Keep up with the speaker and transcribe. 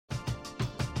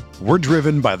We're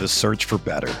driven by the search for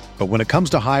better. But when it comes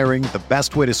to hiring, the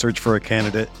best way to search for a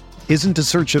candidate isn't to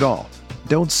search at all.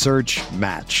 Don't search,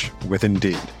 match with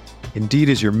Indeed. Indeed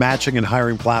is your matching and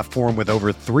hiring platform with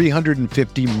over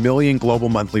 350 million global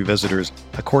monthly visitors,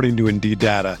 according to Indeed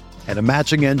data, and a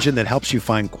matching engine that helps you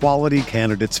find quality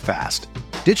candidates fast.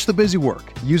 Ditch the busy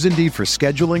work. Use Indeed for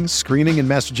scheduling, screening, and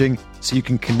messaging so you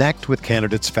can connect with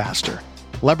candidates faster.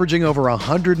 Leveraging over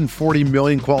 140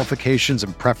 million qualifications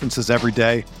and preferences every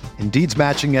day, Indeed's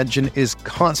matching engine is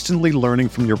constantly learning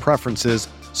from your preferences,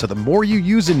 so the more you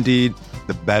use Indeed,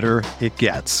 the better it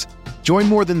gets. Join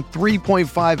more than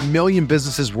 3.5 million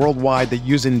businesses worldwide that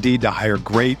use Indeed to hire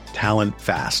great talent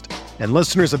fast. And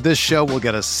listeners of this show will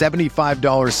get a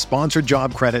 $75 sponsored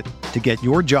job credit to get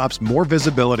your jobs more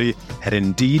visibility at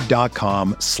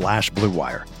Indeed.com/Blue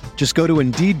Wire. Just go to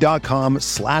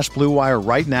Indeed.com/Blue Wire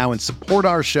right now and support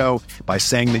our show by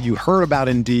saying that you heard about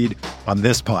Indeed on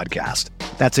this podcast.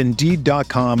 That's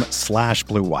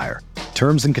Indeed.com/Blue Wire.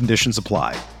 Terms and conditions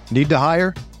apply. Need to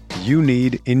hire? You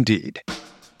need Indeed.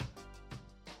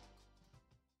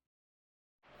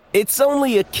 It's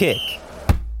only a kick,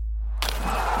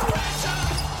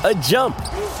 a jump,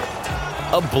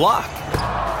 a block.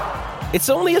 It's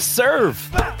only a serve.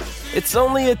 It's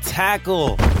only a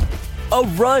tackle, a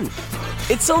run.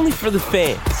 It's only for the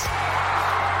fans.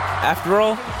 After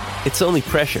all, it's only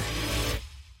pressure.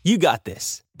 You got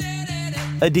this.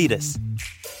 Adidas.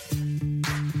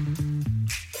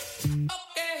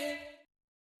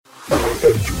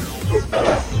 Entering the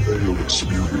Pat Mayo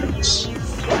Experience.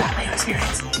 Pat Mayo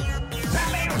Experience.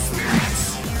 Pat Mayo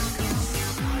Experience.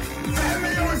 Pat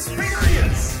Mayo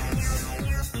Experience.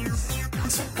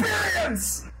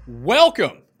 Experience.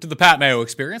 Welcome to the Pat Mayo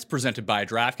Experience, presented by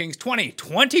DraftKings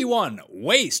 2021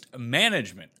 Waste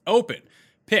Management Open.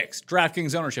 Picks,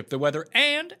 DraftKings ownership, the weather,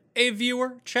 and a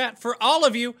viewer chat for all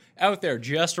of you out there.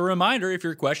 Just a reminder, if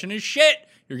your question is shit,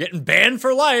 you're getting banned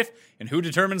for life. And who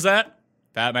determines that?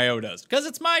 Pat Mayo does, because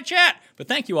it's my chat. But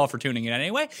thank you all for tuning in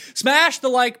anyway. Smash the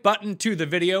like button to the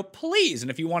video, please. And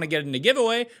if you want to get in a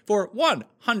giveaway for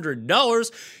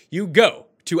 $100, you go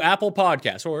to Apple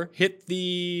Podcasts or hit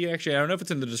the... Actually, I don't know if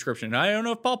it's in the description. I don't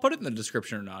know if Paul put it in the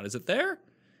description or not. Is it there?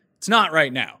 It's not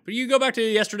right now. But you go back to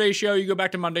yesterday's show, you go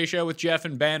back to Monday's show with Jeff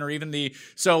and Ben, or even the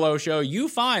solo show, you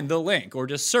find the link, or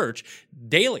just search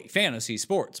Daily Fantasy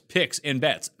Sports Picks and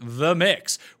Bets, The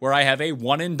Mix, where I have a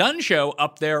one-and-done show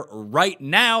up there right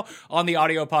now. On the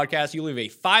audio podcast, you leave a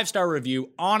 5-star review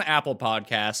on Apple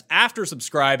Podcasts after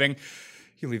subscribing.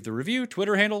 You leave the review,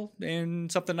 Twitter handle,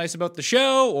 and something nice about the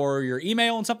show, or your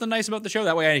email and something nice about the show.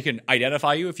 That way I can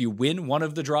identify you if you win one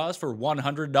of the draws for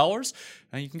 $100.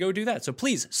 You can go do that. So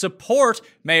please support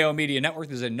Mayo Media Network.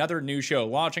 There's another new show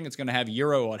launching. It's going to have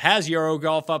it has Euro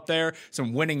Golf up there,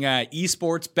 some winning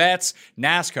esports bets,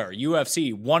 NASCAR,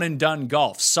 UFC, one-and-done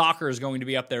golf. Soccer is going to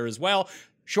be up there as well.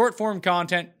 Short form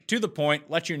content, to the point,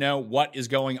 let you know what is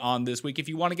going on this week if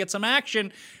you want to get some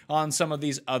action on some of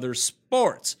these other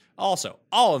sports. Also,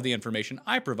 all of the information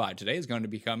I provide today is going to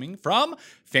be coming from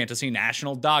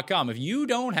FantasyNational.com. If you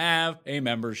don't have a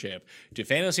membership to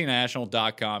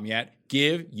FantasyNational.com yet,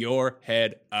 give your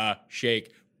head a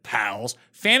shake, pals.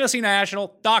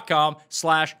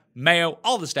 FantasyNational.com/Mayo.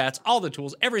 All the stats, all the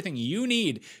tools, everything you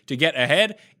need to get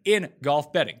ahead in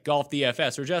golf betting, golf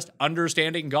DFS, or just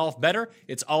understanding golf better.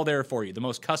 It's all there for you. The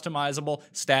most customizable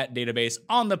stat database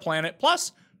on the planet,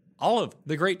 plus all of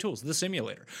the great tools, the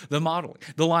simulator, the modeling,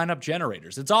 the lineup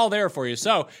generators. It's all there for you.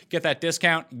 So get that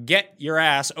discount. Get your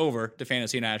ass over to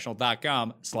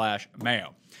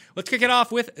FantasyNational.com/Mayo. Let's kick it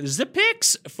off with the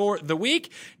picks for the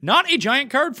week. Not a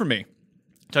giant card for me,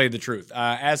 tell you the truth.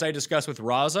 As I discussed with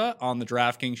Raza on the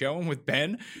DraftKings show and with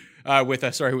Ben,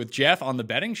 with Jeff on the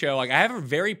betting show, I have a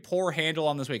very poor handle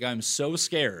on this week. I'm so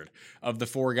scared of the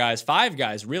five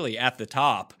guys really at the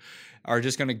top are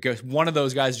just going to go, one of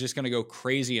those guys is just going to go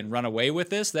crazy and run away with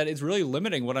this, that it's really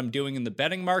limiting what I'm doing in the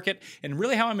betting market and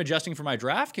really how I'm adjusting for my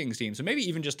DraftKings team. So maybe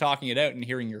even just talking it out and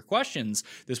hearing your questions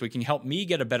this week can help me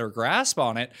get a better grasp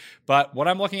on it. But what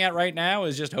I'm looking at right now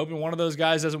is just hoping one of those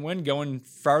guys doesn't win, going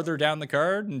farther down the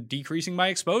card and decreasing my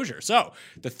exposure. So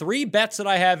the 3 bets that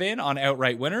I have in on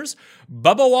outright winners: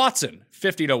 Bubba Watson,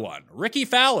 50-1, Ricky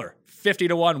Fowler,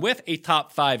 50-1 with a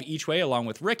top 5 each way, along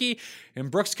with Ricky, and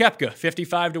Brooks Koepka,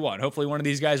 55-1. Hopefully one of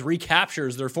these guys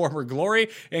recaptures their former glory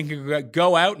and can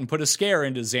go out and put a scare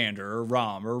into Xander or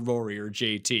Rahm or Rory or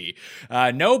JT.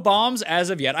 No bombs as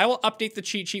of yet. I will update the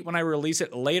cheat sheet when I release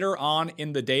it later on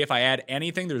in the day if I add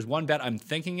anything. There's one bet I'm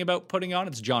thinking about putting on.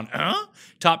 It's John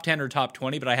top 10 or top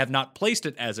 20, but I have not placed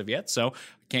it as of yet, so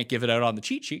can't give it out on the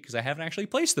cheat sheet because I haven't actually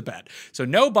placed the bet. So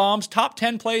no bombs. Top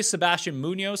 10 plays Sebastian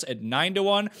Munoz at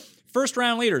 9-1. First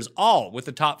round leaders, all with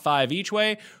the top 5 each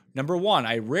way. Number 1,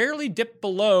 I rarely dip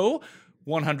below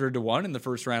 100-1 in the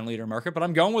first round leader market, but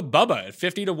I'm going with Bubba at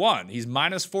 50-1. He's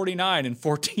minus 49 in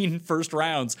 14 first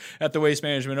rounds at the Waste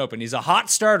Management Open. He's a hot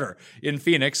starter in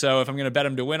Phoenix, so if I'm going to bet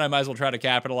him to win, I might as well try to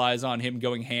capitalize on him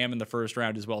going ham in the first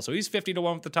round as well. So he's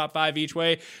 50-1 with the top 5 each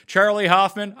way. Charlie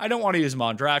Hoffman, I don't want to use him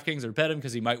on DraftKings or bet him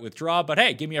because he might withdraw, but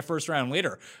hey, give me a first round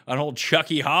leader on old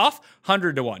Chucky Hoff,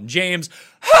 100-1. James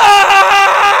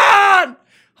Hahn,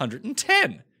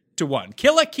 110-1.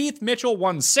 Killa Keith Mitchell,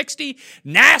 160.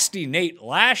 Nasty Nate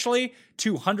Lashley,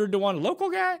 200-1.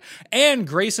 Local guy. And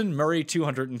Grayson Murray,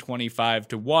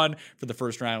 225-1 for the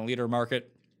first round leader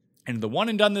market. And the one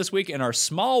and done this week, in our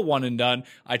small one and done,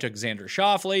 I took Xander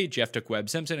Schauffele, Jeff took Webb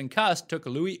Simpson, and Cuss took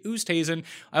Louis Oosthuizen.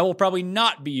 I will probably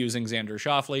not be using Xander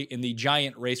Schauffele in the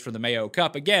giant race for the Mayo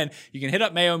Cup. Again, you can hit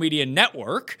up Mayo Media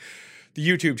Network, the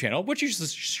YouTube channel, which you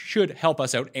should help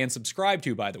us out and subscribe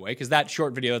to, by the way, because that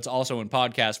short video that's also in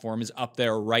podcast form is up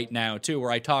there right now, too,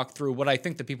 where I talk through what I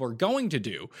think that people are going to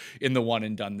do in the one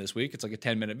and done this week. It's like a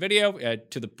 10-minute video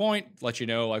to the point, let you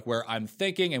know like where I'm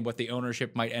thinking and what the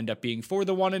ownership might end up being for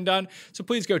the one and done. So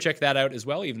please go check that out as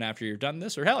well, even after you've done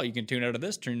this, or hell, you can tune out of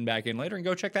this, tune back in later, and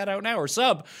go check that out now, or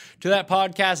sub to that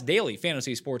podcast daily,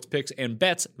 fantasy sports picks and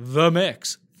bets, The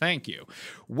Mix. Thank you.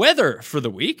 Weather for the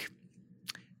week.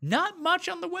 Not much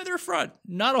on the weather front.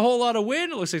 Not a whole lot of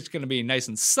wind. It looks like it's going to be nice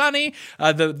and sunny.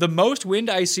 The most wind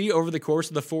I see over the course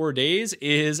of the 4 days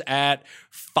is at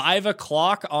 5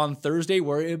 o'clock on Thursday,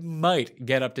 where it might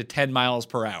get up to 10 miles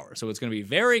per hour. So it's going to be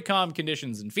very calm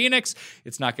conditions in Phoenix.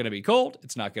 It's not going to be cold.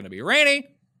 It's not going to be rainy.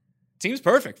 Seems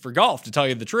perfect for golf, to tell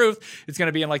you the truth. It's going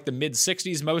to be in like the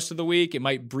mid-60s most of the week. It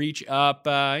might breach up,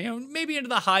 maybe into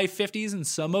the high 50s in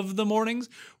some of the mornings.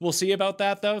 We'll see about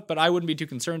that, though. But I wouldn't be too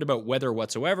concerned about weather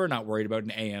whatsoever. Not worried about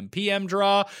an AM/PM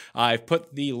draw. I've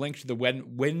put the link to the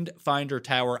wind finder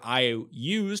tower I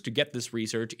used to get this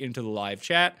research into the live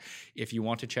chat if you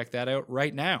want to check that out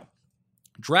right now.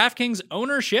 DraftKings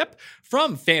ownership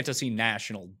from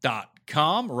FantasyNational.com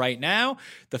right now.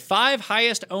 The 5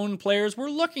 highest owned players we're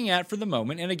looking at for the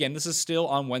moment, and again, this is still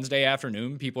on Wednesday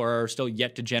afternoon. People are still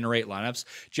yet to generate lineups.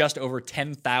 Just over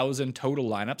 10,000 total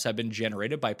lineups have been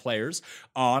generated by players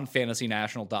on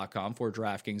FantasyNational.com for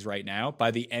DraftKings right now.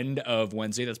 By the end of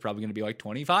Wednesday, that's probably going to be like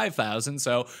 25,000,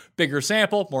 so bigger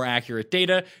sample, more accurate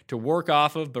data to work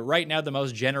off of. But right now, the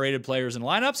most generated players in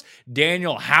lineups,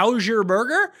 Daniel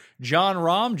Hauserberger, John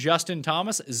Rahm, Justin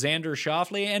Thomas, Xander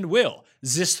Schauffele, and Will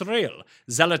Zistral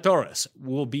Zalatoris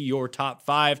will be your top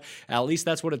 5. At least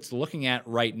that's what it's looking at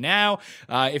right now.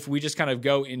 If we just kind of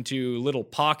go into little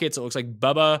pockets, it looks like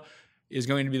Bubba is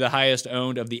going to be the highest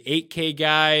owned of the 8K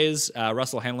guys.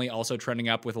 Russell Henley also trending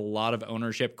up with a lot of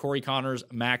ownership. Corey Connors,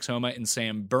 Max Homa, and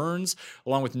Sam Burns,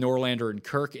 along with Norlander and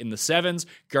Kirk in the 7s,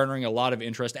 garnering a lot of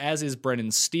interest, as is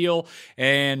Brennan Steele.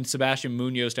 And Sebastian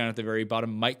Munoz down at the very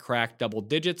bottom might crack double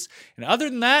digits. And other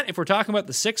than that, if we're talking about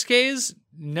the 6Ks,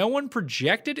 no one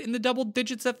projected in the double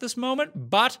digits at this moment,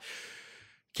 but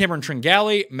Cameron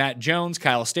Tringale, Matt Jones,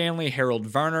 Kyle Stanley, Harold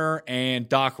Varner, and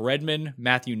Doc Redman,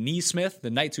 Matthew Neesmith, the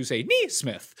Knights who say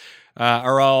Neesmith,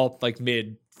 are all like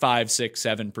mid 5, 6,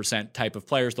 7% type of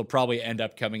players. They'll probably end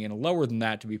up coming in lower than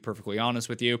that, to be perfectly honest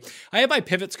with you. I have my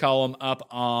pivots column up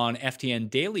on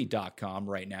ftndaily.com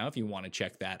right now if you want to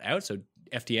check that out. So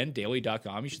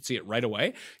ftndaily.com, you should see it right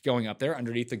away going up there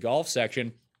underneath the golf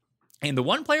section. And the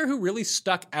one player who really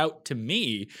stuck out to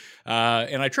me,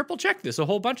 and I triple-checked this a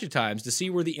whole bunch of times to see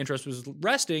where the interest was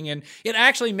resting, and it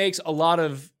actually makes a lot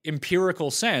of empirical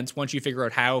sense once you figure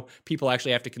out how people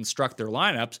actually have to construct their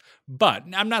lineups. But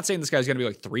I'm not saying this guy's going to be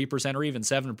like 3% or even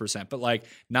 7%, but like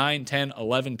 9, 10,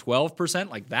 11,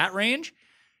 12%, like that range.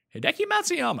 Hideki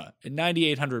Matsuyama at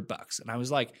 $9,800. And I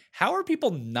was like, how are people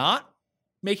not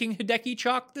making Hideki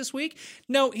chalk this week?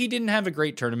 No, he didn't have a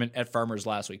great tournament at Farmers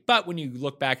last week. But when you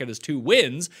look back at his 2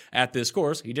 wins at this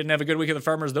course, he didn't have a good week at the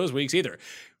Farmers those weeks either.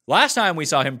 Last time we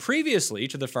saw him previously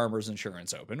to the Farmers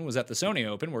Insurance Open was at the Sony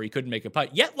Open, where he couldn't make a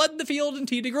putt, yet led the field in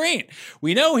tee to green.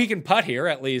 We know he can putt here,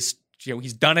 at least.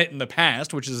 He's done it in the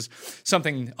past, which is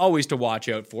something always to watch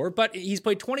out for. But he's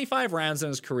played 25 rounds in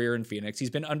his career in Phoenix.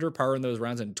 He's been under par in those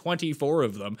rounds in 24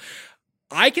 of them.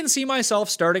 I can see myself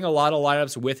starting a lot of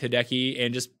lineups with Hideki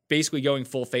and just basically going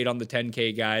full fade on the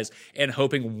 10K guys and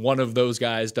hoping one of those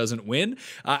guys doesn't win.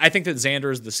 I think that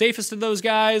Xander is the safest of those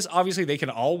guys. Obviously, they can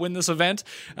all win this event,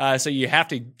 so you have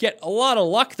to get a lot of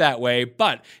luck that way.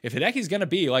 But if Hideki's going to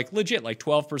be like legit, like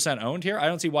 12% owned here, I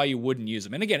don't see why you wouldn't use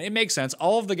him. And again, it makes sense.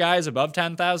 All of the guys above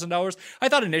 $10,000, I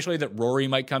thought initially that Rory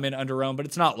might come in under owned, but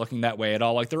it's not looking that way at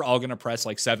all. Like they're all going to press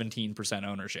like 17%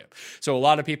 ownership. So a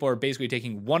lot of people are basically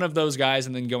taking one of those guys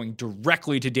and then going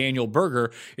directly to Daniel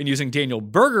Berger and using Daniel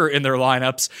Berger in their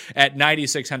lineups at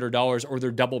 $9,600, or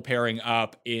they're double pairing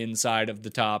up inside of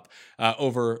the top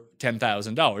over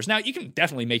 $10,000. Now, you can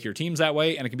definitely make your teams that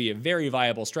way, and it can be a very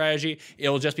viable strategy.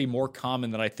 It'll just be more common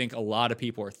than I think a lot of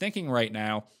people are thinking right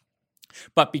now.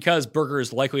 But because Berger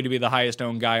is likely to be the highest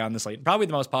owned guy on the slate, probably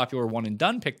the most popular one and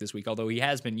done pick this week, although he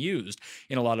has been used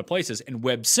in a lot of places, and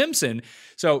Webb Simpson.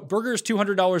 So Berger's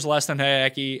 $200 less than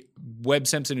Hideki. Webb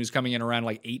Simpson, who's coming in around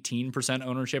like 18%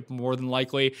 ownership, more than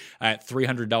likely, at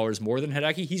 $300 more than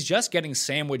Hideki. He's just getting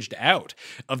sandwiched out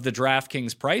of the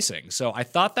DraftKings pricing. So I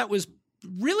thought that was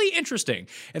really interesting.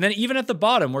 And then even at the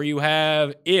bottom where you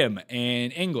have Im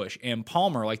and English and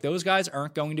Palmer, like those guys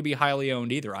aren't going to be highly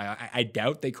owned either. I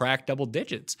doubt they crack double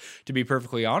digits, to be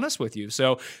perfectly honest with you.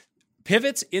 So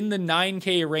pivots in the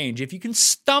 9K range, if you can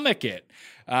stomach it,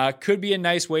 could be a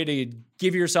nice way to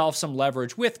give yourself some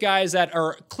leverage with guys that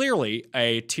are clearly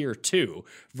a tier 2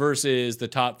 versus the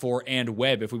top 4 and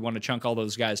Webb if we want to chunk all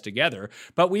those guys together.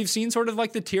 But we've seen sort of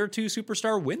like the tier 2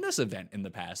 superstar win this event in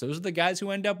the past. Those are the guys who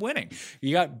end up winning.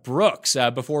 You got Brooks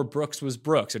before Brooks was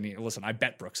Brooks. And listen, I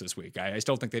bet Brooks this week. I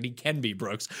still think that he can be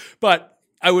Brooks, but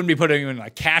I wouldn't be putting him in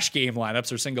like cash game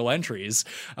lineups or single entries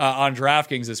on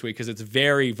DraftKings this week because it's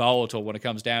very volatile when it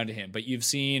comes down to him. But you've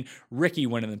seen Ricky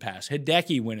win in the past,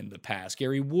 Hideki win in the past,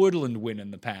 Gary Woodland win in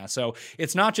the past. So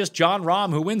it's not just John Rahm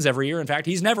who wins every year. In fact,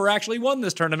 he's never actually won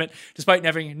this tournament, despite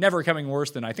never coming worse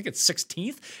than, I think it's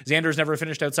 16th. Xander's never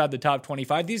finished outside the top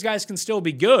 25. These guys can still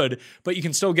be good, but you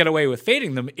can still get away with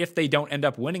fading them if they don't end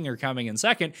up winning or coming in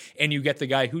second, and you get the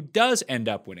guy who does end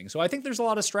up winning. So I think there's a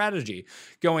lot of strategy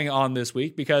going on this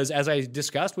week, because as I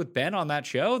discussed with Ben on that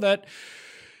show, that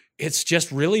it's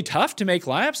just really tough to make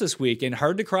lineups this week and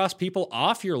hard to cross people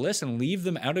off your list and leave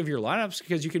them out of your lineups,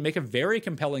 because you can make a very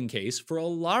compelling case for a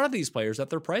lot of these players at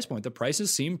their price point. The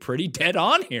prices seem pretty dead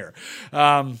on here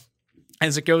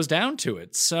as it goes down to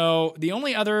it. So the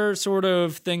only other sort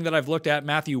of thing that I've looked at,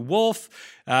 Matthew Wolff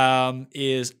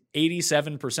is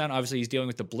 87%. Obviously, he's dealing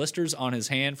with the blisters on his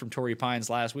hand from Torrey Pines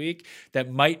last week. That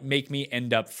might make me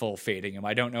end up full fading him.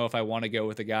 I don't know if I want to go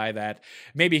with a guy that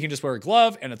maybe he can just wear a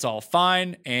glove and it's all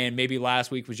fine, and maybe last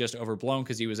week was just overblown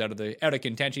because he was out of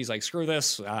contention. He's like, screw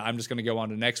this. I'm just going to go on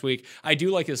to next week. I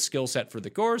do like his skill set for the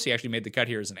course. He actually made the cut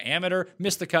here as an amateur,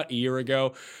 missed the cut a year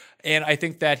ago. And I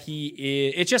think that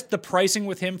it's just the pricing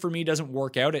with him for me doesn't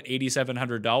work out at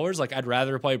 $8,700. Like, I'd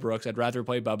rather play Brooks. I'd rather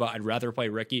play Bubba. I'd rather play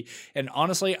Ricky. And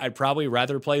honestly, I'd probably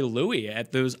rather play Louis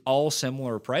at those all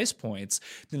similar price points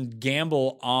than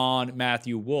gamble on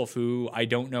Matthew Wolff, who I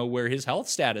don't know where his health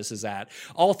status is at.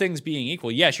 All things being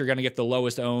equal, yes, you're going to get the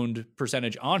lowest owned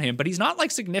percentage on him, but he's not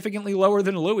like significantly lower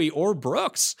than Louis or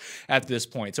Brooks at this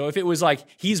point. So if it was like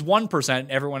he's 1%,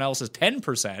 everyone else is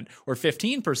 10% or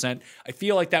 15%, I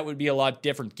feel like that would be a lot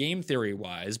different game theory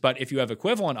wise. But if you have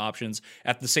equivalent options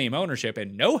at the same ownership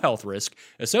and no health risk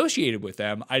associated with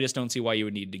them, I just don't see why you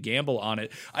would need to gamble on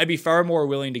it. I'd be far more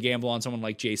willing to gamble on someone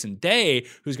like Jason Day,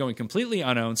 who's going completely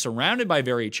unowned, surrounded by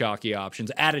very chalky options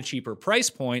at a cheaper price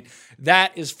point.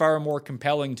 That is far more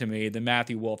compelling to me than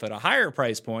Matthew Wolff at a higher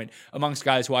price point amongst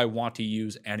guys who I want to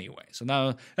use anyway. So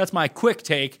now that's my quick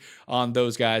take on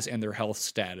those guys and their health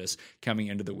status coming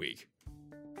into the week.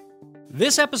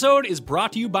 This episode is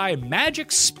brought to you by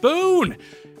Magic Spoon.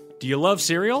 Do you love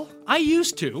cereal? I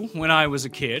used to when I was a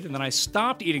kid, and then I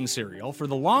stopped eating cereal for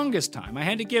the longest time. I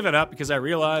had to give it up because I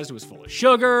realized it was full of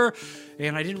sugar,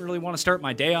 and I didn't really want to start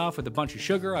my day off with a bunch of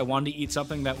sugar. I wanted to eat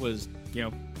something that was,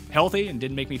 healthy and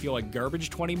didn't make me feel like garbage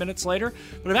 20 minutes later.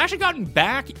 But I've actually gotten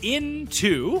back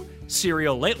into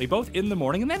cereal lately, both in the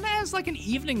morning and then as like an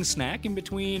evening snack in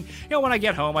between. When I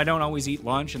get home, I don't always eat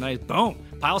lunch, and I,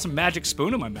 pile some Magic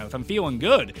Spoon in my mouth. I'm feeling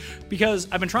good because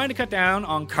I've been trying to cut down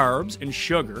on carbs and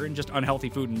sugar and just unhealthy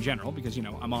food in general because,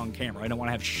 I'm on camera. I don't want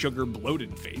to have sugar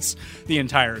bloated face the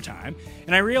entire time.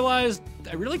 And I realized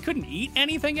I really couldn't eat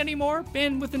anything anymore.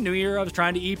 And with the new year, I was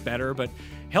trying to eat better, but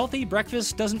healthy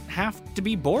breakfast doesn't have to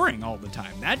be boring all the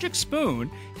time. Magic Spoon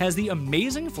has the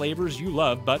amazing flavors you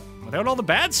love, but without all the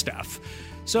bad stuff.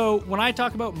 So when I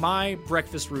talk about my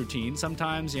breakfast routine,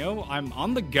 sometimes, I'm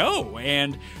on the go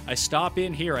and I stop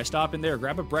in here, I stop in there,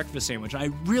 grab a breakfast sandwich, and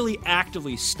I really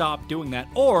actively stop doing that.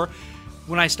 Or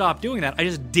when I stopped doing that, I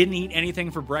just didn't eat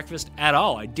anything for breakfast at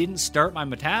all. I didn't start my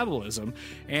metabolism,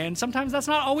 and sometimes that's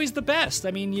not always the best.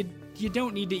 I mean, you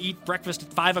don't need to eat breakfast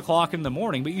at 5 o'clock in the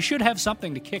morning, but you should have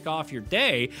something to kick off your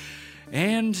day,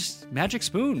 and Magic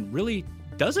Spoon really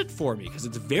does it for me because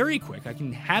it's very quick. I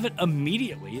can have it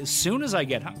immediately as soon as I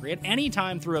get hungry at any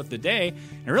time throughout the day,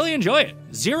 and I really enjoy it.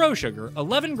 0 sugar,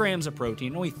 11 grams of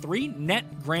protein, only 3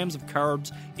 net grams of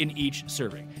carbs in each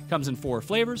serving. Comes in 4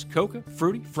 flavors: cocoa,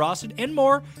 fruity, frosted, and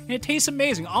more, and it tastes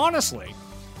amazing. Honestly,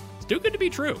 it's too good to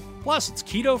be true. Plus, it's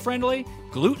keto-friendly,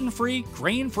 gluten-free,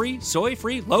 grain-free,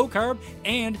 soy-free, low-carb,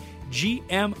 and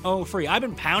GMO-free. I've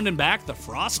been pounding back the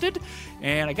frosted,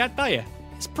 and I gotta tell you,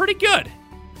 it's pretty good.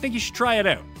 I think you should try it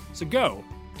out. So go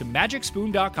to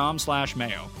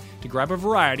magicspoon.com/mayo to grab a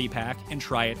variety pack and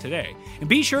try it today. And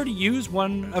be sure to use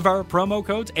one of our promo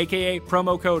codes, aka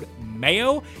promo code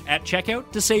MAYO, at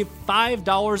checkout to save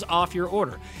 $5 off your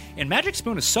order. And Magic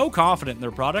Spoon is so confident in their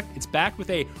product, it's backed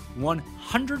with a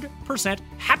 100%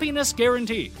 happiness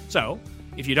guarantee. So,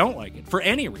 if you don't like it for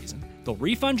any reason, they'll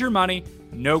refund your money,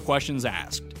 no questions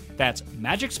asked. That's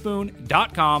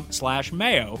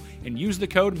magicspoon.com/mayo and use the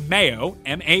code MAYO,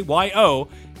 MAYO,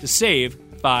 to save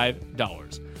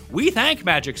 $5. We thank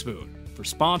Magic Spoon for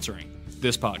sponsoring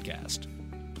this podcast.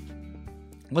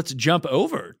 Let's jump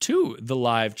over to the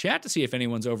live chat to see if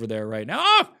anyone's over there right now.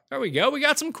 Oh, there we go. We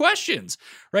got some questions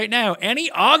right now.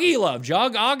 Any Augie love?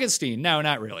 Jog Augustine? No,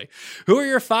 not really. Who are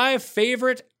your 5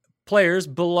 favorite players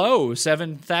below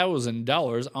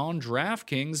 $7,000 on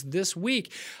DraftKings this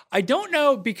week? I don't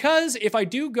know, because if I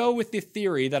do go with the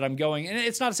theory that I'm going, and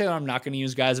it's not to say that I'm not going to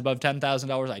use guys above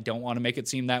 $10,000. I don't want to make it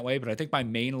seem that way, but I think my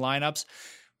main lineups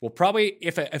will probably,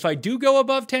 if I do go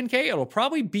above 10K, it'll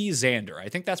probably be Xander. I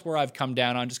think that's where I've come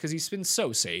down on, just because he's been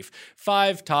so safe.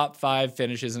 5 top 5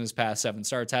 finishes in his past 7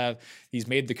 starts. He's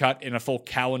made the cut in a full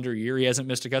calendar year. He hasn't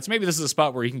missed a cut. So maybe this is a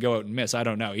spot where he can go out and miss. I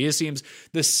don't know. He just seems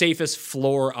the safest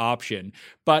floor option.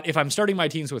 But if I'm starting my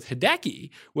teams with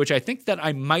Hideki, which I think that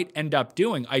I might end up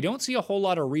doing, I don't see a whole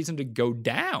lot of reason to go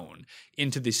down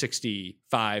into the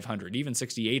 $6,500, even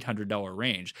 $6,800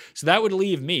 range. So that would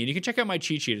leave me, and you can check out my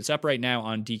cheat sheet. It's up right now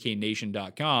on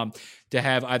DKNation.com, to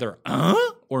have either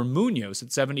or Munoz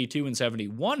at 7,200 and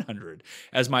 7,100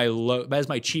 as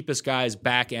my cheapest guys,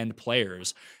 back end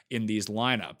players in these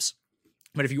lineups.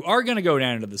 But if you are going to go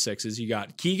down into the 6s, you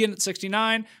got Keegan at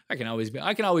 69. I can always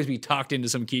be talked into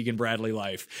some Keegan Bradley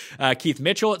life. Keith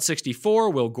Mitchell at 64,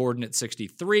 Will Gordon at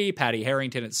 63, Patty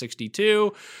Harrington at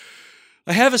 62.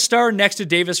 I have a star next to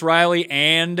Davis Riley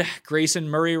and Grayson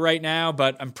Murray right now,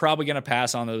 but I'm probably going to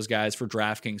pass on those guys for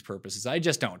DraftKings purposes. I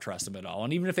just don't trust them at all.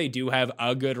 And even if they do have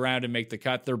a good round and make the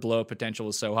cut, their blow potential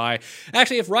is so high.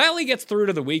 Actually, if Riley gets through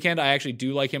to the weekend, I actually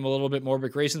do like him a little bit more,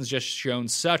 but Grayson's just shown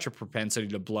such a propensity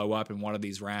to blow up in one of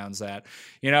these rounds that,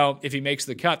 if he makes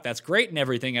the cut, that's great and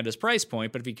everything at his price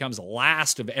point, but if he comes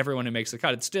last of everyone who makes the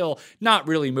cut, it's still not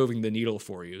really moving the needle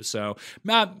for you. So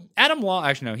Adam Wall,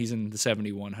 actually no, he's in the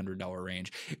 $7,100 range.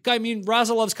 I mean,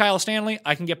 Raza loves Kyle Stanley.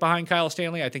 I can get behind Kyle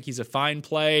Stanley. I think he's a fine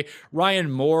play.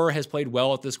 Ryan Moore has played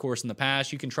well at this course in the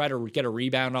past. You can try to get a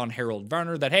rebound on Harold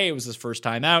Varner that, hey, it was his first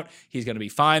time out. He's going to be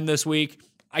fine this week.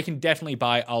 I can definitely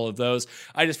buy all of those.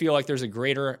 I just feel like there's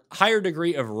a higher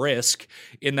degree of risk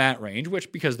in that range,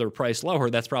 which, because they're priced lower,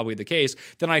 that's probably the case,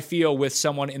 than I feel with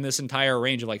someone in this entire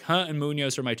range of like Hunt and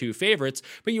Munoz are my 2 favorites,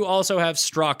 but you also have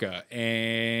Straka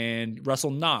and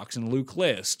Russell Knox and Luke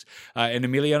List and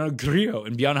Emiliano Grillo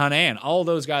and Bjorn Hanan. All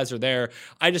those guys are there.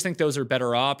 I just think those are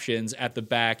better options at the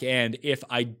back end if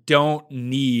I don't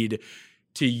need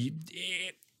to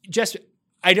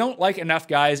I don't like enough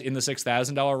guys in the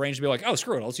 $6,000 range to be like, oh,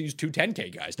 screw it, I'll just use 2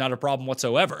 10K guys. Not a problem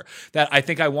whatsoever. That I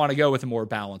think I want to go with a more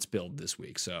balanced build this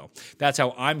week. So that's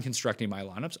how I'm constructing my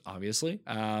lineups, obviously.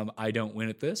 I don't win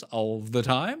at this all the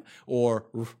time or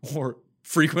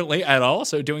frequently at all.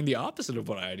 So doing the opposite of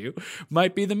what I do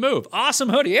might be the move. Awesome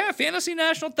hoodie. Yeah,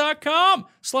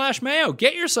 fantasynational.com/Mayo.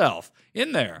 Get yourself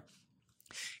in there.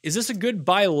 Is this a good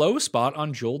buy low spot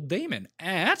on Joel Damon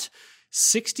at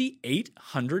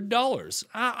 $6,800?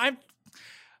 I'm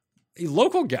a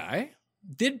local guy,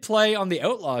 did play on the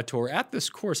Outlaw Tour at this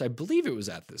course. I believe it was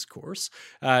at this course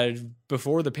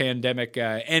before the pandemic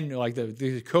and like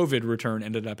the COVID return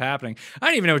ended up happening. I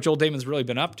don't even know what Joel Damon's really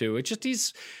been up to. It's just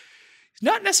he's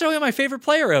not necessarily my favorite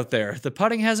player out there. The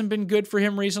putting hasn't been good for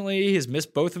him recently. He's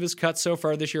missed both of his cuts so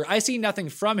far this year. I see nothing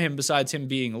from him besides him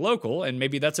being local, and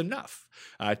maybe that's enough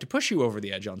to push you over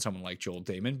the edge on someone like Joel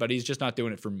Damon, but he's just not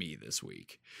doing it for me this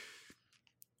week.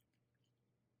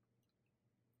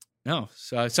 No,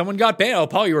 so someone got banned. Oh,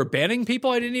 Paul, you were banning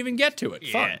people? I didn't even get to it.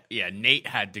 Yeah, Nate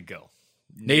had to go.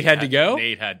 Nate had to go?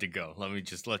 Nate had to go.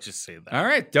 Let's just say that. All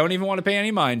right. Don't even want to pay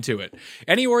any mind to it.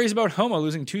 Any worries about Homa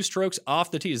losing 2 strokes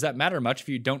off the tee? Does that matter much if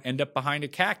you don't end up behind a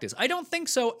cactus? I don't think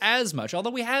so as much, although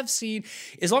we have seen,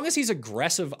 as long as he's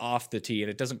aggressive off the tee and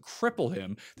it doesn't cripple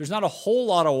him, there's not a whole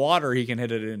lot of water he can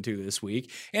hit it into this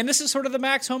week. And this is sort of the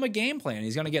Max Homa game plan.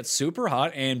 He's going to get super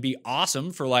hot and be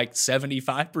awesome for like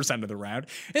 75% of the round.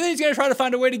 And then he's going to try to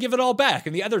find a way to give it all back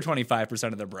in the other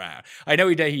 25% of the round. I know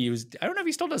I don't know if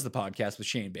he still does the podcast with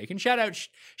Shane Bacon. Shout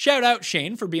out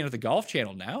Shane for being at the Golf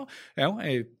Channel now.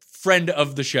 A friend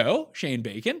of the show, Shane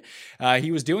Bacon.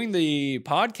 He was doing the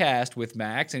podcast with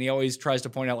Max, and he always tries to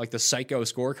point out like the psycho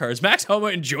scorecards. Max Homa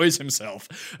enjoys himself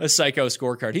a psycho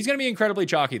scorecard. He's going to be incredibly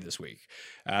chalky this week.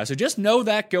 So just know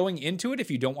that going into it,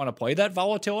 if you don't want to play that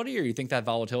volatility or you think that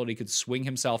volatility could swing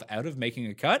himself out of making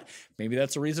a cut, maybe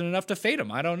that's a reason enough to fade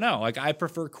him. I don't know. Like, I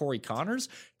prefer Corey Connors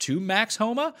to Max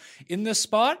Homa in this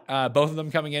spot. Both of them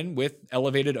coming in with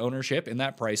elevated ownership in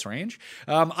that price range.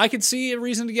 I could see a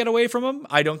reason to get away from him.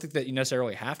 I don't think that you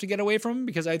necessarily have to get away from him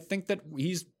because I think that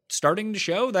he's starting to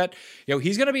show that,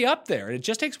 he's going to be up there. And it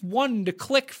just takes one to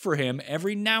click for him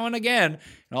every now and again.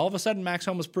 And all of a sudden, Max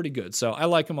Homa's pretty good. So I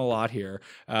like him a lot here.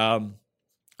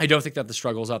 I don't think that the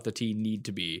struggles off the tee need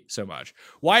to be so much.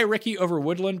 Why Ricky over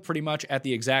Woodland? Pretty much at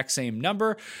the exact same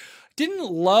number.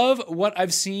 Didn't love what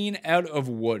I've seen out of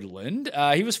Woodland.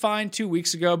 He was fine 2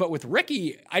 weeks ago, but with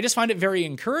Ricky, I just find it very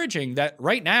encouraging that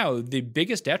right now, the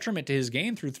biggest detriment to his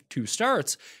game through 2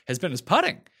 starts has been his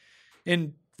putting.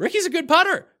 And Ricky's a good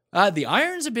putter. The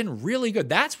irons have been really good.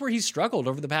 That's where he's struggled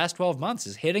over the past 12 months,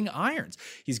 is hitting irons.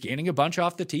 He's gaining a bunch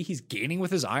off the tee. He's gaining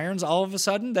with his irons all of a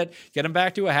sudden that get him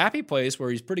back to a happy place where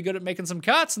he's pretty good at making some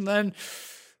cuts. And then,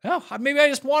 maybe I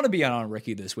just want to be on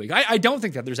Ricky this week. I don't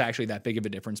think that there's actually that big of a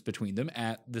difference between them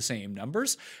at the same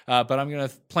numbers. But I'm going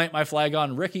to plant my flag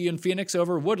on Ricky in Phoenix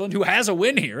over Woodland, who has a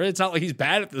win here. It's not like he's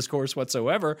bad at this course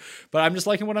whatsoever, but I'm just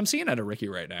liking what I'm seeing out of Ricky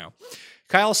right now.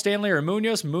 Kyle Stanley or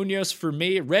Munoz? Munoz for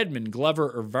me. Redmond, Glover,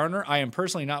 or Varner. I am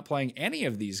personally not playing any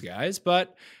of these guys,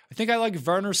 but I think I like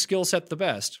Varner's skill set the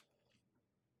best.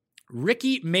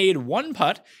 Ricky made 1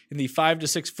 putt in the 5 to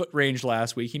 6 foot range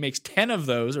last week. He makes 10 of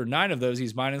those or 9 of those.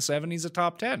 He's -7. He's a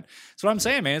top 10. That's what I'm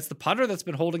saying, man. It's the putter that's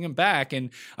been holding him back.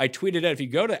 And I tweeted out, if you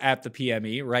go to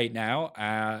 @thepme right now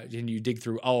and you dig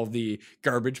through all of the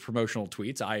garbage promotional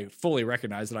tweets, I fully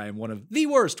recognize that I am one of the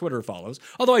worst Twitter follows.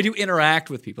 Although I do interact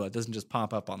with people. It doesn't just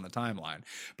pop up on the timeline.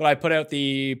 But I put out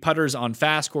the putters on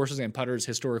fast courses and putters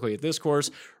historically at this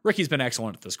course. Ricky's been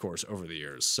excellent at this course over the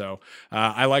years. So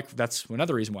that's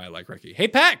another reason why I like Ricky. Hey,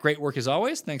 Pat, great work as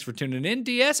always. Thanks for tuning in.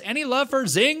 DS, any love for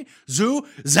Xing Zhu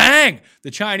Zhang,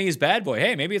 the Chinese bad boy?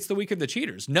 Hey, maybe it's the week of the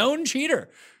cheaters. Known cheater,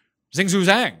 Xing Zhu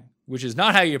Zhang, which is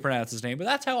not how you pronounce his name, but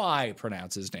that's how I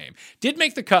pronounce his name. Did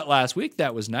make the cut last week.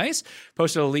 That was nice.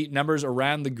 Posted elite numbers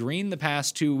around the green the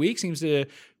past 2 weeks. Seems to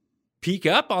peak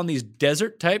up on these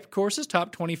desert-type courses.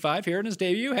 Top 25 here in his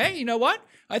debut. Hey, you know what?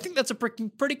 I think that's a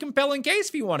pretty compelling case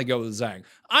if you want to go with Zhang.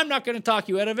 I'm not going to talk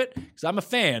you out of it because I'm a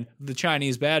fan of the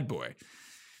Chinese bad boy.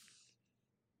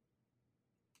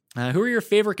 Who are your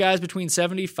favorite guys between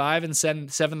 75 and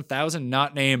 7,000?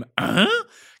 Not name.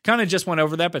 Kind of just went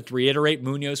over that, but to reiterate,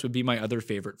 Munoz would be my other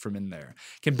favorite from in there.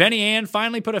 Can Benny Ann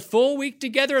finally put a full week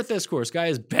together at this course? Guy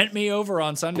has bent me over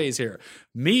on Sundays here.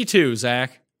 Me too,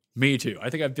 Zach. Me too. I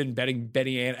think I've been betting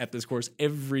Benny Ann at this course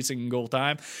every single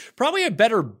time. Probably a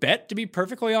better bet, to be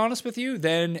perfectly honest with you,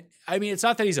 it's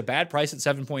not that he's a bad price at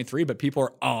 7.3, but people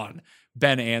are on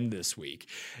Ben Ann this week.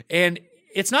 And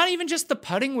it's not even just the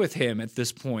putting with him at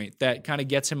this point that kind of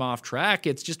gets him off track.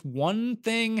 It's just one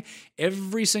thing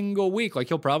every single week. Like,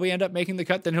 he'll probably end up making the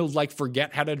cut, then he'll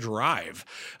forget how to drive.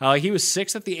 He was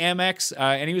 6th at the Amex,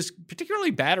 and he was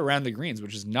particularly bad around the greens,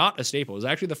 which is not a staple. It was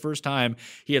actually the first time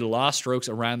he had lost strokes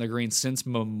around the greens since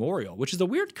Memorial, which is a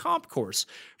weird comp course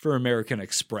for American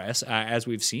Express, as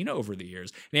we've seen over the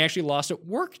years. And he actually lost at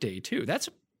Workday, too. That's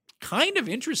kind of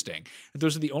interesting.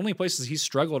 Those are the only places he's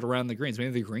struggled around the greens.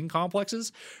 Maybe the green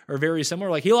complexes are very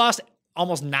similar. He lost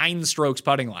almost 9 strokes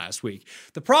putting last week.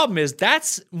 The problem is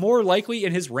that's more likely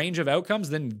in his range of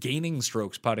outcomes than gaining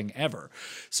strokes putting ever.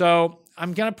 So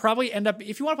I'm going to probably end up,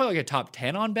 if you want to play a top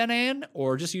 10 on Ben Ann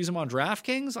or just use him on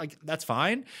DraftKings, that's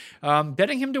fine.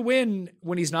 Betting him to win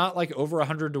when he's not over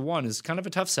 100 to 1 is kind of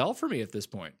a tough sell for me at this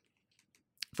point.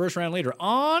 First round leader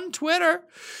on Twitter.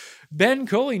 Ben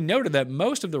Coley noted that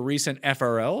most of the recent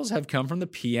FRLs have come from the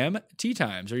PM tee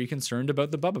times. Are you concerned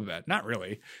about the Bubba bet? Not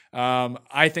really.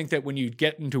 I think that when you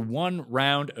get into one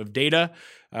round of data,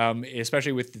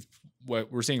 especially with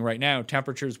what we're seeing right now,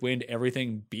 temperatures, wind,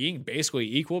 everything being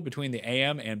basically equal between the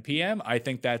AM and PM, I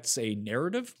think that's a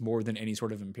narrative more than any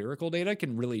sort of empirical data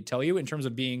can really tell you in terms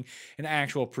of being an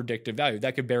actual predictive value.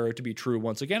 That could bear out to be true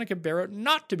once again. It could bear out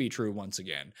not to be true once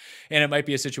again. And it might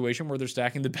be a situation where they're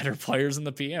stacking the better players in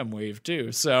the PM wave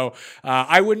too. So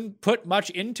I wouldn't put much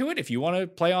into it. If you want to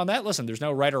play on that, listen, there's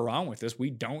no right or wrong with this. We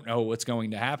don't know what's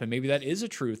going to happen. Maybe that is a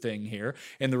true thing here,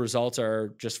 and the results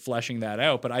are just fleshing that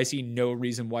out. But I see no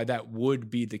reason why that would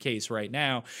be the case right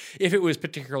now. If it was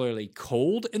particularly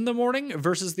cold in the morning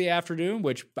versus the afternoon,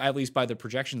 which at least by the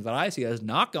projections that I see is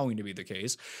not going to be the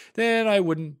case, then I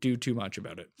wouldn't do too much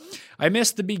about it. I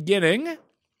missed the beginning.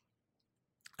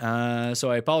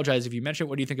 So I apologize if you mentioned.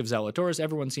 What do you think of Zalatoris?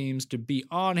 Everyone seems to be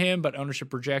on him, but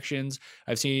ownership projections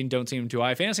I've seen don't seem too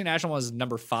high. Fantasy National is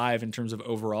number 5 in terms of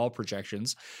overall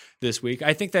projections this week.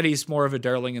 I think that he's more of a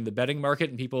darling in the betting market,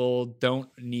 and people don't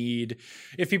need,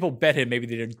 if people bet him, maybe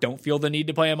they don't feel the need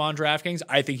to play him on DraftKings.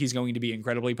 I think he's going to be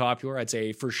incredibly popular. I'd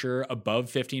say for sure above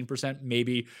 15%,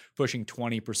 maybe pushing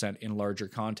 20% in larger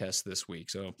contests this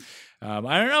week. So I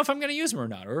don't know if I'm going to use him or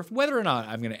not, or whether or not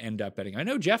I'm going to end up betting. I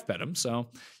know Jeff bet him, so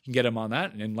you can get him on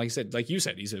that. And like you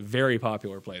said, he's a very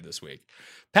popular play this week.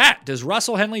 Pat, does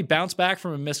Russell Henley bounce back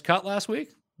from a missed cut last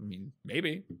week? I mean,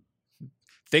 maybe.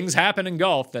 Things happen in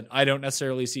golf that I don't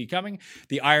necessarily see coming.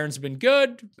 The irons have been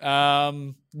good.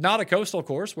 Not a coastal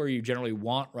course where you generally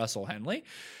want Russell Henley,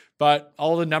 but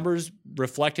all the numbers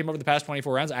reflect him over the past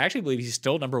 24 rounds. I actually believe he's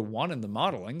still number 1 in the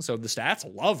modeling. So the stats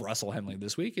love Russell Henley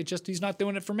this week. It's just he's not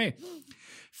doing it for me.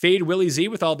 Fade Willie Z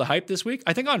with all the hype this week.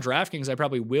 I think on DraftKings, I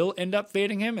probably will end up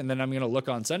fading him. And then I'm going to look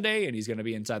on Sunday and he's going to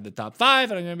be inside the top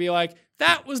 5. And I'm going to be like,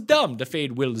 that was dumb to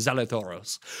fade Will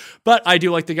Zalatoris. But I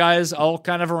do like the guys all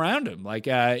kind of around him. Like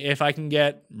if I can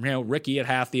get, Ricky at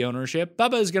half the ownership,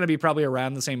 Bubba is going to be probably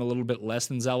around the same, a little bit less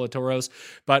than Zalatoris.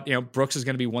 But, Brooks is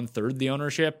going to be 1/3 the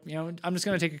ownership. I'm just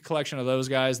going to take a collection of those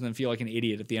guys and then feel like an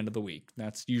idiot at the end of the week.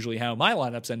 That's usually how my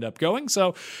lineups end up going.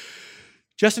 So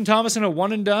Justin Thomas in a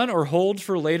one and done or hold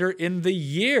for later in the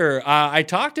year. I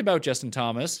talked about Justin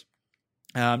Thomas,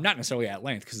 not necessarily at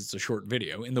length because it's a short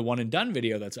video, in the one and done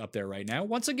video that's up there right now.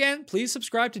 Once again, please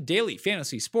subscribe to Daily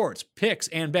Fantasy Sports Picks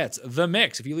and Bets, The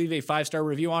Mix. If you leave a 5-star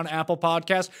review on Apple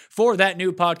Podcasts for that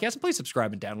new podcast, please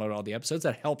subscribe and download all the episodes.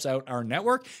 That helps out our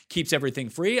network, keeps everything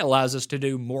free, allows us to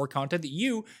do more content that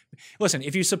you, listen,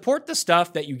 if you support the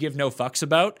stuff that you give no fucks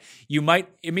about,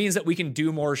 it means that we can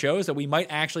do more shows, that we might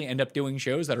actually end up doing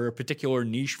shows that are a particular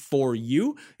niche for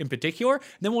you in particular. And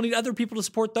then we'll need other people to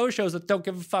support those shows that don't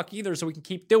give a fuck either, so we can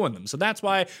keep doing them. So that's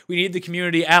why we need the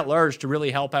community at large to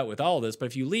really help out with all of this. But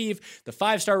if you leave the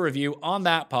 5-star review on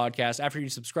that podcast after you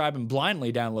subscribe and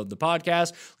blindly download the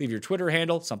podcast, leave your Twitter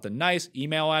handle, something nice,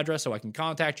 email address so I can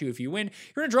contact you if you win,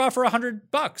 you're going to draw for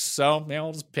 $100. So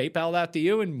I'll just PayPal that to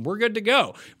you and we're good to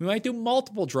go. We might do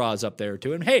multiple draws up there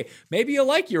too. And hey, maybe you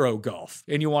like Euro golf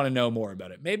and you want to know more about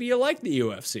it. Maybe you like the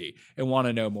UFC and want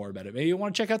to know more about it. Maybe you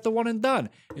want to check out the one and done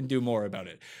and do more about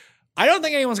it. I don't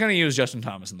think anyone's going to use Justin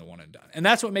Thomas in the one and done. And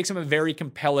that's what makes him a very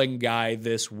compelling guy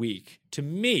this week. To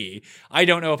me, I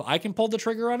don't know if I can pull the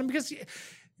trigger on him because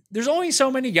there's only so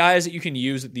many guys that you can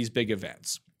use at these big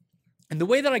events. And the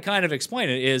way that I kind of explain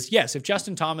it is, yes, if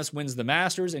Justin Thomas wins the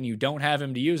Masters and you don't have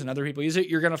him to use and other people use it,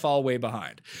 you're going to fall way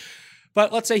behind.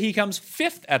 But let's say he comes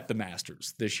 5th at the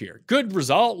Masters this year. Good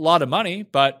result, a lot of money,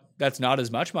 but that's not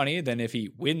as much money than if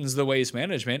he wins the Waste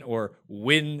Management or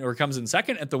comes in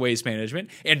 2nd at the Waste Management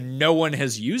and no one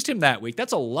has used him that week.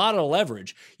 That's a lot of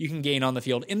leverage you can gain on the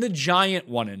field in the giant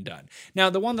one and done. Now,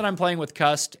 the one that I'm playing with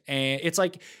Cust, and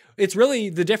it's really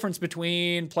the difference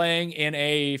between playing in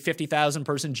a 50,000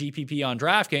 person GPP on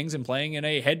DraftKings and playing in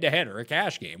a head-to-head or a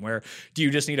cash game, where do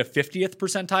you just need a 50th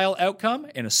percentile outcome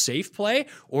and a safe play,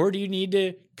 or do you need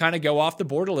to kind of go off the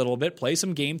board a little bit, play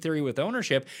some game theory with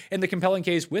ownership? And the compelling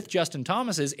case with Justin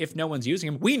Thomas is if no one's using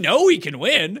him, we know he can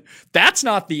win. That's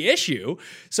not the issue.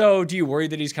 So do you worry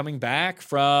that he's coming back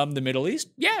from the Middle East?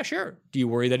 Yeah, sure. Do you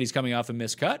worry that he's coming off a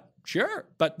miscut? Sure,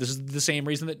 but this is the same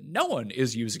reason that no one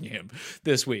is using him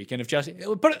this week. And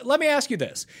but let me ask you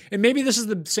this, and maybe this is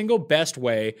the single best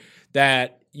way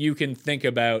that you can think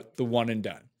about the one and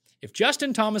done. If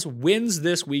Justin Thomas wins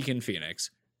this week in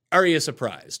Phoenix, are you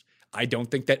surprised? I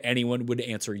don't think that anyone would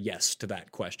answer yes to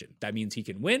that question. That means he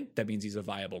can win. That means he's a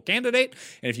viable candidate.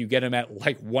 And if you get him at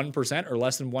like 1% or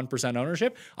less than 1%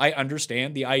 ownership, I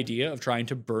understand the idea of trying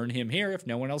to burn him here if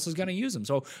no one else is going to use him.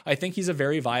 So I think he's a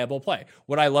very viable play.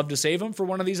 Would I love to save him for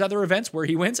one of these other events where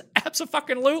he wins?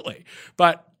 Abso-fucking-lutely.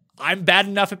 But I'm bad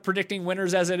enough at predicting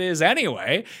winners as it is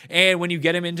anyway. And when you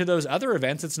get him into those other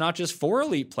events, it's not just 4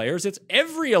 elite players, it's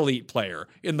every elite player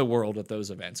in the world at those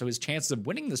events. So his chances of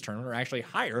winning this tournament are actually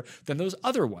higher than those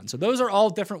other ones. So those are all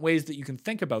different ways that you can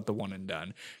think about the one and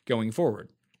done going forward.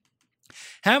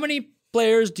 How many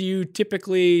players do you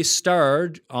typically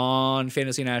start on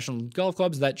Fantasy National Golf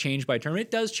Clubs? That change by tournament?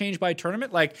 It does change by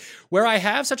tournament. Like where I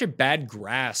have such a bad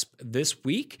grasp this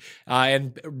week,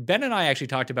 and Ben and I actually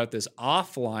talked about this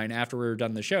offline after we were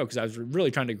done the show, because I was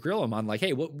really trying to grill him on like,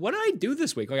 hey, what did I do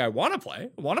this week? Like I want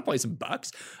to play some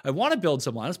bucks. I want to build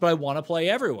some lineups, but I want to play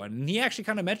everyone. And he actually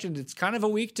kind of mentioned it's kind of a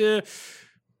week to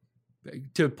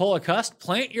pull a cust,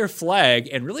 plant your flag,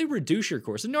 and really reduce your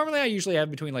core. So normally I usually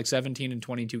have between like 17 and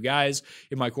 22 guys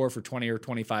in my core for 20 or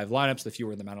 25 lineups. The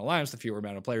fewer the amount of lineups, the fewer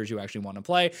amount of players you actually want to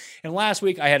play. And last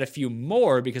week I had a few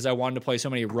more because I wanted to play so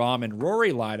many Rahm and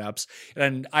Rory lineups,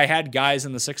 and I had guys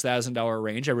in the $6,000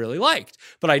 range I really liked.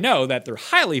 But I know that they're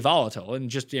highly volatile,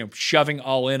 and just shoving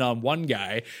all in on one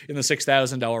guy in the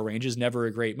 $6,000 range is never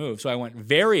a great move. So I went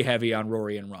very heavy on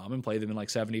Rory and Rahm and played them in like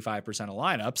 75% of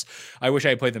lineups. I wish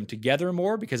I played them together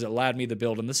more because it allowed me to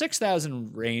build in the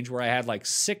 6,000 range where I had like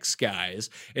 6 guys,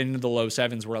 and in the low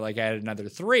 7s where like I had another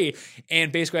 3,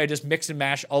 and basically I just mix and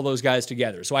mash all those guys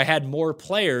together. So I had more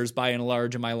players by and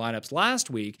large in my lineups last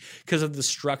week because of the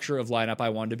structure of lineup I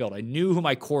wanted to build. I knew who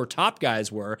my core top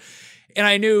guys were, and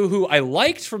I knew who I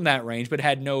liked from that range, but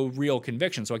had no real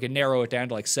conviction. So I could narrow it down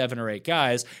to like 7 or 8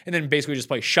 guys, and then basically just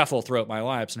play shuffle throughout my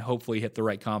lineups and hopefully hit the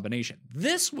right combination.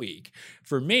 This week,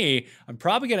 for me, I'm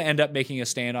probably going to end up making a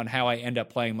stand on how I end up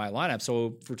playing my lineup.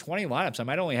 So for 20 lineups, I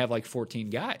might only have like 14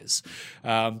 guys.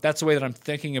 That's the way that I'm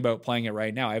thinking about playing it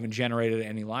right now. I haven't generated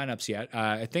any lineups yet.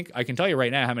 I think I can tell you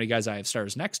right now how many guys I have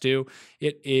stars next to.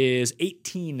 It is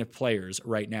 18 players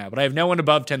right now, but I have no one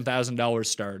above $10,000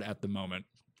 starred at the moment.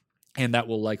 And that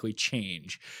will likely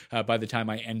change by the time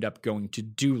I end up going to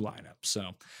do lineups.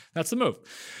 So that's the move.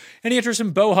 Any interest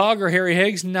in Bo Hogg or Harry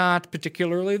Higgs? Not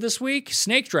particularly this week.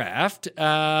 Snake draft.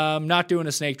 Not doing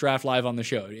a snake draft live on the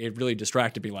show. It really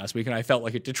distracted me last week, and I felt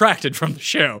like it detracted from the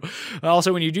show.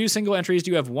 Also, when you do single entries,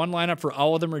 do you have one lineup for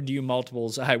all of them, or do you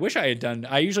multiples? I wish I had done.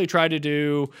 I usually try to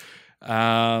do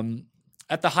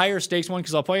at the higher stakes one,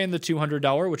 because I'll play in the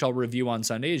 $200, which I'll review on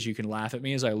Sunday, as you can laugh at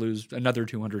me as I lose another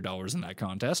 $200 in that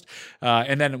contest.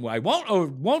 And then I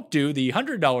won't do the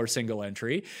 $100 single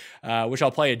entry, which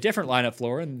I'll play a different lineup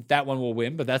floor, and that one will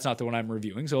win, but that's not the one I'm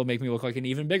reviewing, so it'll make me look like an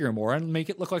even bigger moron and make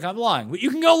it look like I'm lying. But you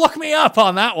can go look me up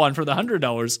on that one for the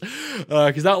 $100,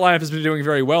 because that lineup has been doing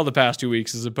very well the past 2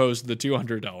 weeks as opposed to the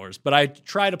 $200. But I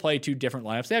try to play 2 different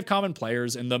lineups. They have common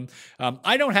players in them.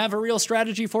 I don't have a real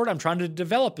strategy for it. I'm trying to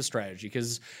develop a strategy, because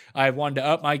I wanted to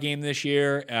up my game this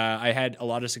year. I had a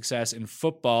lot of success in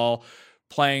football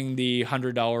playing the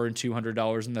 $100 and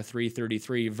 $200 in the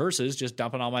 333 versus just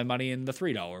dumping all my money in the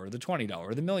 $3 or the $20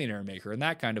 or the Millionaire Maker and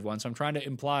that kind of one. So I'm trying to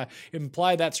imply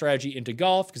that strategy into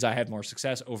golf, because I had more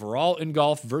success overall in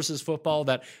golf versus football.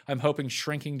 That I'm hoping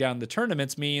shrinking down the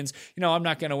tournaments means, I'm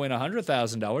not going to win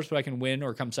 $100,000, but I can win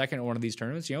or come second at one of these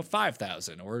tournaments,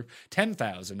 $5,000 or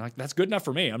 $10,000. Like, that's good enough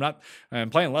for me. I'm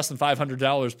playing less than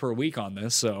 $500 per week on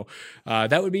this. So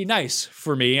that would be nice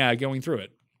for me going through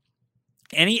it.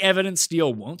 Any evidence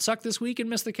Steele won't suck this week and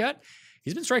miss the cut?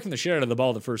 He's been striking the shit out of the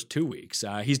ball the first 2 weeks.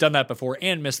 He's done that before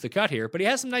and missed the cut here, but he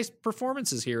has some nice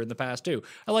performances here in the past too.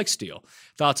 I like Steele.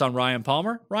 Thoughts on Ryan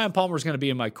Palmer? Ryan Palmer is going to be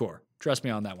in my core. Trust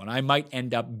me on that one. I might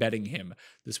end up betting him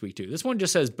this week too. This one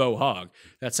just says Bo Hogg.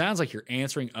 That sounds like you're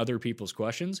answering other people's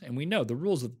questions, and we know the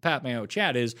rules of the Pat Mayo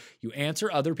chat is you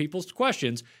answer other people's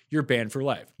questions, you're banned for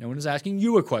life. No one is asking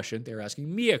you a question. They're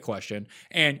asking me a question,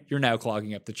 and you're now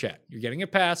clogging up the chat. You're getting a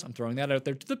pass. I'm throwing that out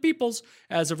there to the peoples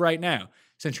as of right now.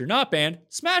 Since you're not banned,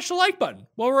 smash the like button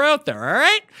while we're out there, all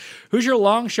right? Who's your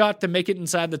long shot to make it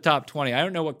inside the top 20? I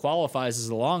don't know what qualifies as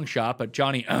a long shot, but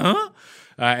Johnny,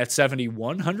 at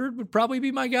 7,100 would probably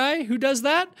be my guy who does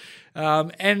that.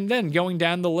 And then going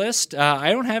down the list,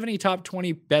 I don't have any top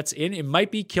 20 bets in. It might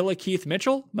be Killa Keith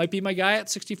Mitchell, might be my guy at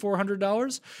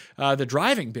 $6,400. The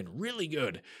driving been really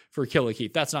good for Killa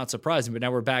Keith. That's not surprising, but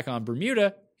now we're back on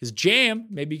Bermuda. His jam,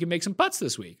 maybe he can make some putts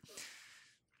this week.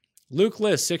 Luke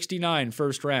List, 69,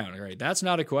 first round. All right, that's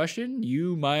not a question.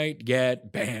 You might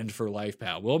get banned for life,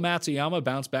 pal. Will Matsuyama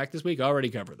bounce back this week? Already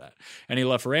covered that. Annie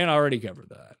LaFerrand, already covered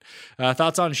that.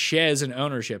 Thoughts on Shez and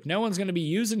ownership? No one's going to be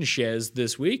using Shez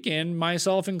this week, and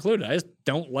myself included. I just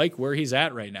don't like where he's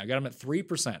at right now. Got him at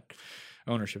 3%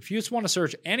 ownership. If you just want to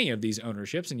search any of these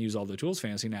ownerships and use all the tools,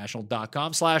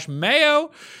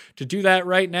 fantasynational.com/Mayo to do that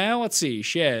right now. Let's see.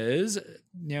 Shez,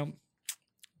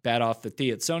 bad off the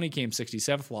tee at Sony, came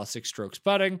 67th, lost 6 strokes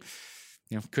putting.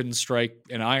 couldn't strike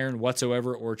an iron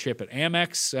whatsoever or chip at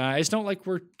Amex. I just don't like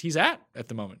where he's at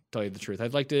the moment, to tell you the truth.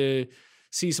 I'd like to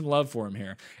see some love for him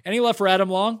here. Any love for Adam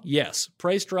Long? Yes.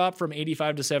 Price drop from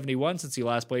 85 to 71 since he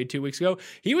last played 2 weeks ago.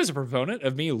 He was a proponent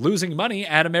of me losing money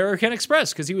at American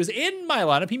Express because he was in my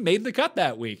lineup. He made the cut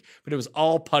that week, but it was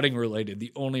all putting related.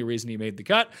 The only reason he made the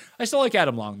cut. I still like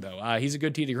Adam Long, though. He's a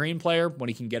good tee to green player when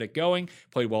he can get it going.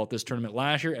 Played well at this tournament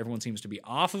last year. Everyone seems to be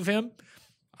off of him.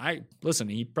 Listen,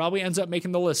 he probably ends up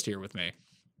making the list here with me.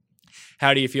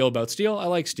 How do you feel about Steele? I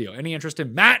like Steele. Any interest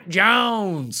in Matt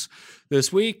Jones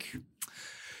this week?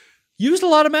 Used a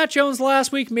lot of Matt Jones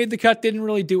last week, made the cut, didn't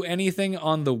really do anything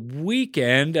on the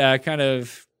weekend, kind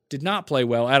of did not play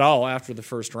well at all after the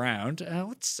first round.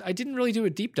 I didn't really do a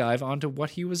deep dive onto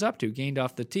what he was up to. Gained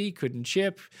off the tee, couldn't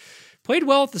chip. Played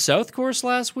well at the South Course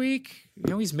last week.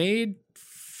 He's made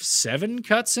 7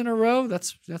 cuts in a row.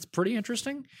 That's pretty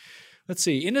interesting. Let's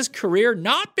see. In his career,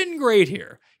 not been great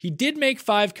here. He did make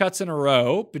 5 cuts in a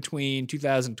row between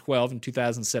 2012 and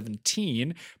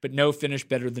 2017, but no finish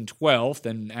better than 12th.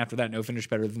 Then after that, no finish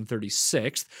better than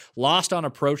 36th. Lost on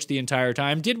approach the entire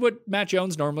time. Did what Matt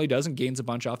Jones normally does and gains a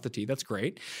bunch off the tee. That's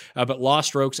great. But lost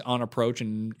strokes on approach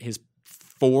in his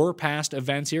 4 past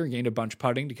events here. Gained a bunch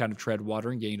putting to kind of tread water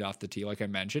and gained off the tee, like I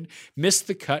mentioned. Missed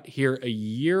the cut here a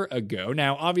year ago.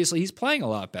 Now, obviously, he's playing a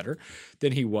lot better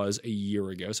than he was a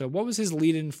year ago. So what was his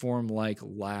lead-in form like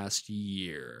last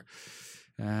year?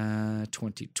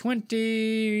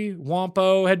 2020,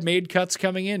 Wampo had made cuts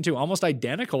coming in too, almost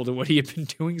identical to what he had been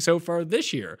doing so far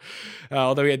this year.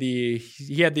 Although he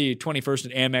had the 21st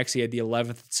at Amex, he had the 11th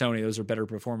at Sony. Those are better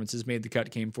performances. Made the cut,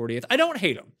 came 40th. I don't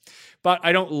hate him, but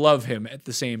I don't love him at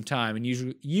the same time. And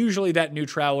usually that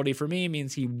neutrality for me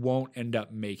means he won't end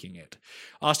up making it.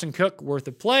 Austin Cook, worth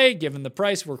a play given the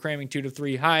price. We're cramming 2 to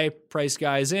 3 high price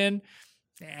guys in.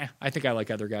 I think I like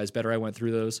other guys better. I went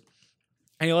through those.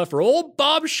 And he left for old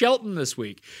Bob Shelton this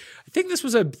week. I think this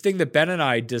was a thing that Ben and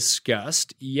I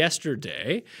discussed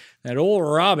yesterday. That old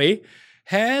Robbie,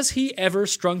 has he ever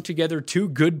strung together 2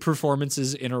 good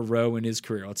performances in a row in his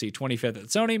career? Let's see, 25th at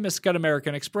Sony, missed cut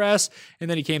American Express, and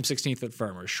then he came 16th at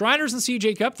Farmers. Shriners and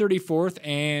CJ Cup, 34th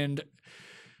and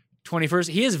 21st.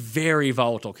 He is very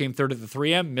volatile. Came 3rd at the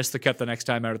 3M, missed the cut the next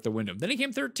time out at the Wyndham. Then he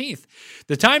came 13th.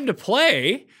 The time to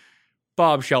play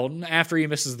Bob Shelton after he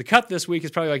misses the cut this week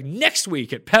is probably like next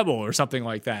week at Pebble or something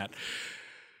like that.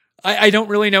 I don't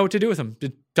really know what to do with him,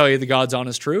 to tell you the God's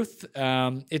honest truth.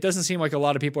 It doesn't seem like a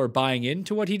lot of people are buying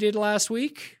into what he did last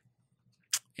week,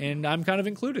 and I'm kind of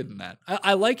included in that.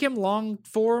 I like him long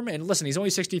form, and listen, he's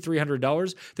only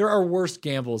 $6,300. There are worse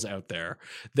gambles out there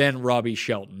than Robbie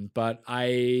Shelton, but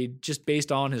just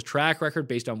based on his track record,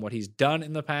 based on what he's done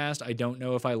in the past, I don't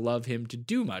know if I love him to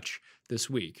do much this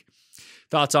week.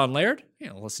 Thoughts on Laird?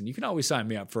 Listen, you can always sign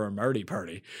me up for a Marty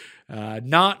party.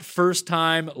 Not first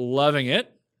time loving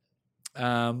it.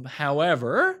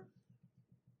 However,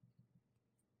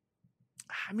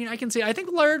 I can say I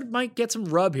think Laird might get some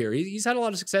rub here. He's had a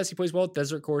lot of success. He plays well at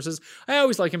desert courses. I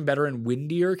always like him better in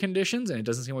windier conditions, and it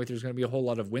doesn't seem like there's going to be a whole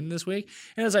lot of wind this week.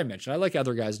 And as I mentioned, I like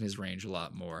other guys in his range a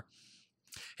lot more.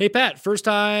 Hey, Pat, first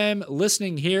time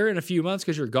listening here in a few months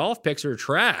because your golf picks are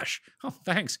trash. Oh,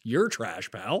 thanks. You're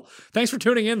trash, pal. Thanks for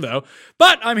tuning in, though.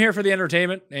 But I'm here for the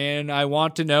entertainment, and I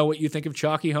want to know what you think of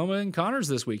Chalky, Homa, and Connors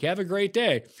this week. Have a great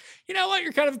day. You know what?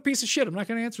 You're kind of a piece of shit. I'm not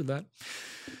going to answer that.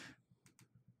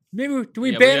 Maybe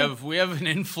we have an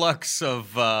influx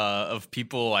of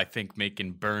people, I think,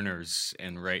 making burners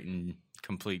and writing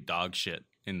complete dog shit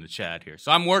in the chat here.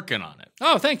 So I'm working on it.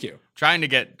 Oh, thank you. Trying to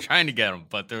get them,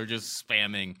 but they're just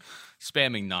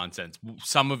spamming nonsense.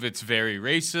 Some of it's very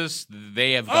racist.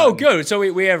 They have Oh, good. So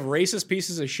we have racist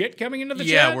pieces of shit coming into the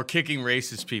chat? Yeah, we're kicking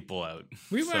racist people out.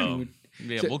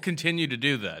 We'll continue to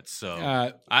do that.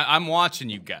 So I'm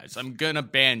watching you guys. I'm going to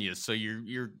ban you. So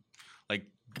you're like,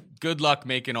 good luck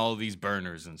making all these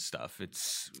burners and stuff.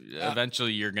 It's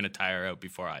eventually you're going to tire out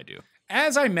before I do.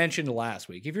 As I mentioned last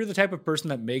week, if you're the type of person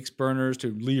that makes burners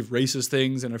to leave racist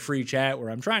things in a free chat where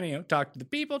I'm trying to talk to the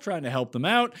people, trying to help them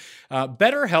out,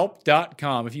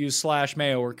 BetterHelp.com. If you use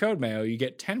 /Mayo or code Mayo, you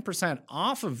get 10%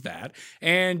 off of that,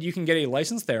 and you can get a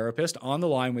licensed therapist on the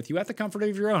line with you at the comfort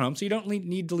of your own home, so you don't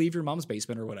need to leave your mom's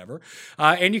basement or whatever,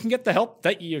 and you can get the help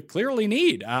that you clearly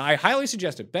need. I highly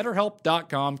suggest it.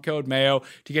 BetterHelp.com, code Mayo,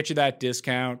 to get you that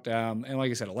discount, and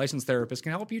like I said, a licensed therapist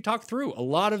can help you talk through a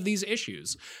lot of these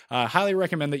issues. Highly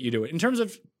recommend that you do it. In terms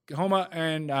of Homa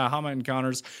and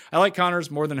Connors, I like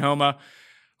Connors more than Homa.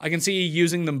 I can see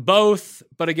using them both,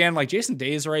 but again, like Jason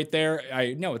Day's right there.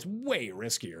 I know it's way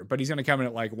riskier, but he's going to come in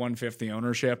at like 1/5 the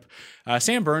ownership.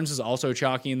 Sam Burns is also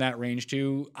chalky in that range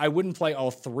too. I wouldn't play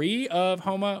all three of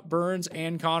Homa, Burns,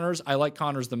 and Connors. I like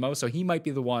Connors the most, so he might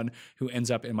be the one who ends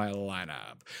up in my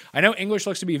lineup. I know English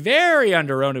looks to be very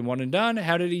underowned and one and done.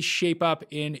 How did he shape up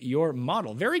in your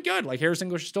model? Very good. Like Harris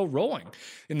English is still rolling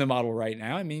in the model right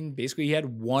now. I mean, basically he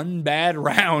had one bad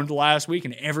round last week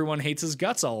and everyone hates his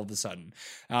guts all of a sudden.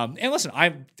 And listen,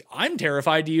 I'm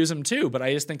terrified to use him too, but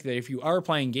I just think that if you are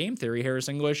playing game theory, Harris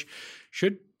English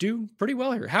should do pretty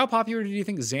well here. How popular do you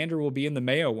think Xander will be in the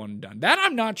Mayo one and done? That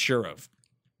I'm not sure of.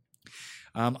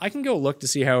 I can go look to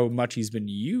see how much he's been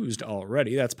used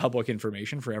already. That's public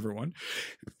information for everyone.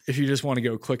 If you just want to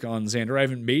go click on Xander, I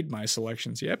haven't made my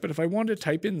selections yet, but if I want to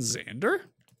type in Xander,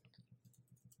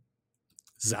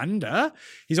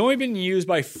 he's only been used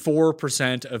by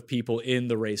 4% of people in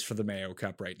the race for the Mayo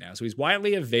Cup right now. So he's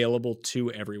widely available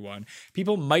to everyone.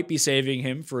 People might be saving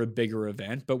him for a bigger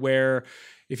event, but where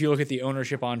if you look at the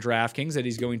ownership on DraftKings that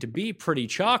he's going to be pretty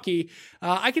chalky,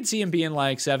 I could see him being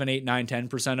like 7, 8, 9,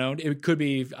 10% owned. It could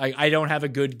be, I don't have a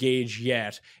good gauge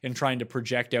yet in trying to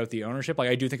project out the ownership.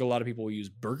 Like I do think a lot of people will use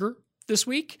Berger this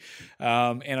week.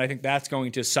 And I think that's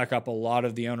going to suck up a lot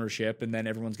of the ownership. And then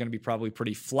everyone's going to be probably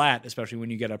pretty flat, especially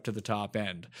when you get up to the top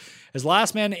end. As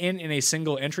last man in a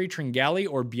single entry, Tringali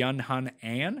or Byung-Hun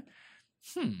An?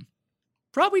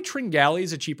 Probably Tringali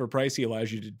is a cheaper price. He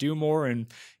allows you to do more, and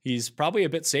he's probably a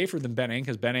bit safer than Ben An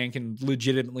because Ben An can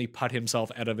legitimately putt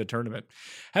himself out of a tournament.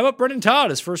 How about Brendan Todd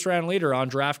as first round leader on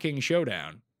DraftKings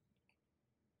Showdown?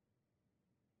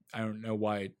 I don't know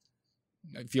why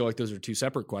I feel like those are two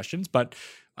separate questions, but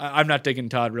I'm not digging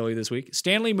Todd really this week.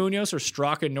 Stanley Munoz or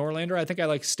Straka Norlander? I think I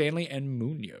like Stanley and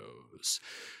Munoz.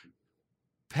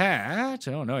 Pat?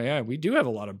 Oh, no, yeah, we do have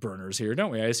a lot of burners here,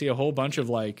 don't we? I see a whole bunch of,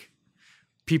 like,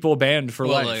 people banned for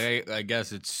life. Like, I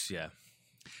guess it's, yeah.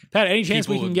 Pat, any chance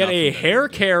we can get a hair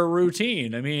care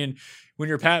routine? I mean, when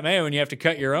you're Pat Mayo and you have to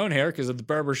cut your own hair because the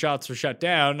barber shops are shut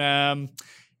down,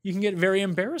 you can get a very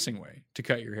embarrassing way to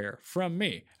cut your hair from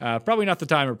me. Probably not the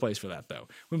time or place for that, though.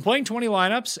 When playing 20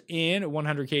 lineups in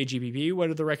 100K GPP, what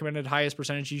are the recommended highest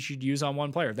percentage you should use on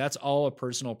one player? That's all a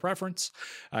personal preference.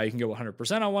 You can go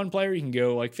 100% on one player. You can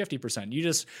go like 50%. You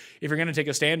just, if you're going to take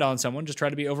a stand on someone, just try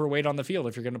to be overweight on the field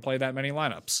if you're going to play that many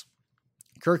lineups.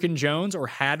 Kirk and Jones or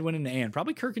Hadwin and Ann?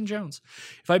 Probably Kirk and Jones.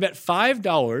 If I bet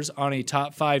 $5 on a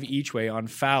top 5 each way on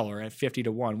Fowler at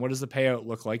 50-1, what does the payout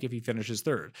look like if he finishes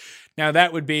third? Now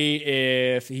that would be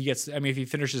if he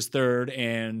finishes third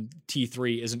and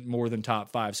T3 isn't more than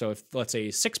top 5. So if let's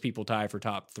say 6 people tie for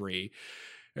top 3,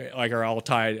 like are all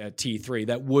tied at T3,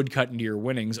 that would cut into your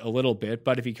winnings a little bit.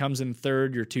 But if he comes in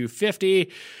third, you're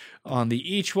 250 on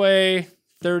the each way,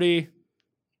 30,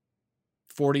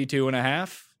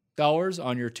 42.5.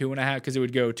 On your 2.5, because it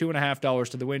would go $2.5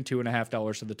 to the win,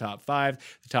 $2.5 to the top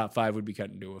 5. The top 5 would be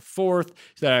cut into a fourth,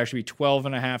 so that actually be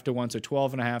 12.5 to 1. So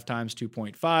 12.5 times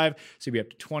 2.5, so you'd be up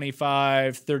to $25,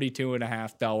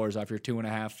 $32.5 off your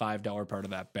 $2.5, $5 part of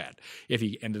that bet if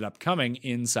he ended up coming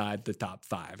inside the top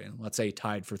 5, and let's say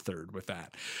tied for third with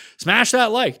that. Smash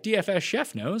that like. DFS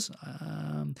Chef knows.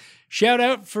 Shout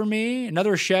out for me.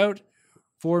 Another shout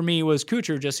for me was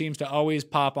Kuchar. Just seems to always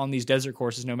pop on these desert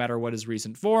courses no matter what his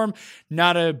recent form.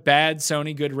 Not a bad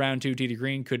Sony, good round 2 tee to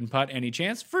green, couldn't putt, any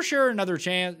chance? For sure,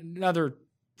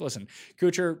 listen,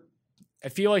 Kuchar, I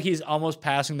feel like he's almost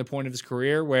passing the point of his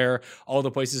career where all the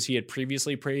places he had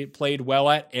previously played well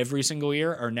at every single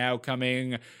year are now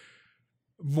coming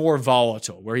more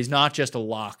volatile, where he's not just a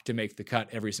lock to make the cut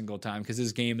every single time because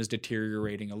his game is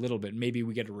deteriorating a little bit. Maybe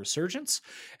we get a resurgence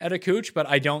at a Cooch, but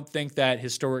I don't think that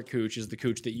historic Cooch is the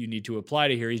Cooch that you need to apply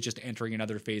to here. He's just entering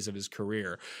another phase of his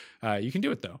career. You can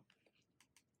do it, though.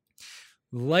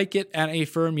 Like it at a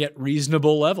firm yet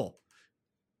reasonable level.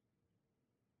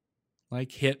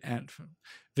 Like hit at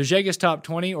Villegas top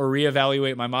 20 or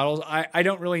reevaluate my models. I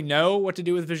don't really know what to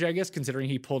do with Villegas considering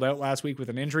he pulled out last week with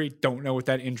an injury. Don't know what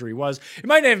that injury was. It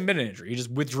might not have been an injury. He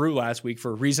just withdrew last week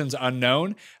for reasons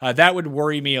unknown. That would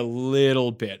worry me a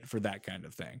little bit for that kind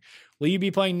of thing. Will you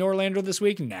be playing Norlander this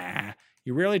week? Nah.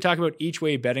 You rarely talk about each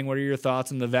way betting. What are your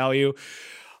thoughts on the value?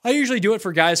 I usually do it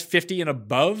for guys 50 and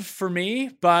above for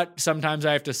me, but sometimes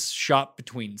I have to shop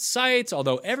between sites,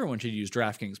 although everyone should use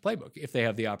DraftKings Playbook if they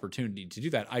have the opportunity to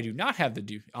do that. I do not have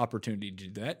the opportunity to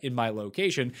do that in my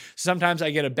location. Sometimes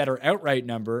I get a better outright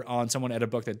number on someone at a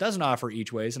book that doesn't offer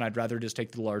each ways, and I'd rather just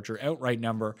take the larger outright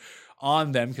number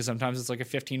on them because sometimes it's like a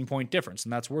 15-point difference,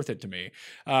 and that's worth it to me.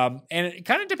 And it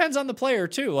kind of depends on the player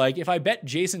too. Like if I bet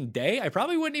Jason Day, I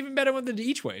probably wouldn't even bet him with the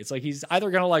each way. It's like he's either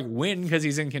going to like win because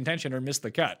he's in contention or miss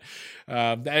the cut.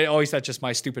 That's just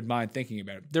my stupid mind thinking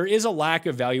about it. There is a lack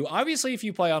of value. Obviously, if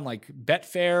you play on like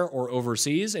Betfair or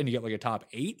overseas and you get like a top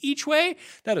 8 each way,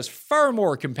 that is far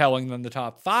more compelling than the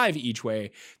top 5 each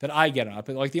way that I get up.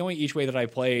 Like the only each way that I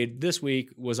played this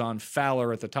week was on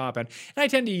Fowler at the top end. And I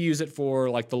tend to use it for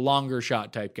like the longer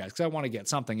shot type guys because I want to get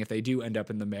something if they do end up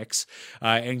in the mix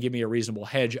and give me a reasonable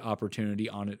hedge opportunity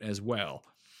on it as well.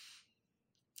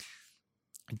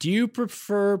 Do you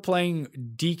prefer playing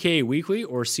DK weekly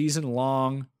or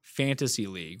season-long fantasy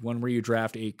league, one where you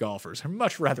draft 8 golfers? I'd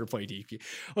much rather play DK.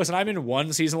 Listen, I'm in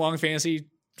one season-long fantasy.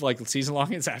 Like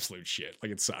season-long, it's absolute shit.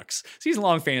 Like it sucks.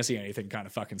 Season-long fantasy, anything kind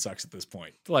of fucking sucks at this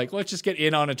point. Like let's just get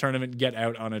in on a tournament, get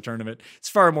out on a tournament. It's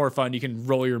far more fun. You can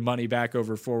roll your money back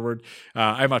over forward.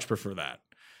 I much prefer that.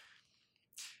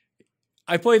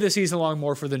 I play the season long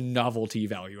more for the novelty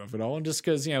value of it all, and just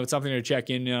because it's something to check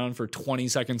in on for 20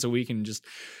 seconds a week and just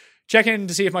check in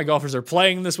to see if my golfers are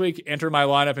playing this week, enter my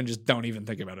lineup, and just don't even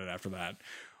think about it after that.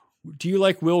 Do you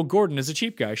like Will Gordon as a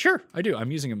cheap guy? Sure, I do.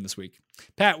 I'm using him this week.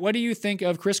 Pat, what do you think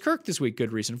of Chris Kirk this week?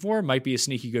 Good recent form. Might be a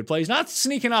sneaky good play. He's not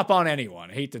sneaking up on anyone.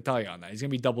 I hate to tell you on that. He's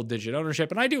going to be double-digit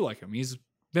ownership, and I do like him. He's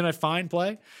been a fine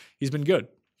play. He's been good.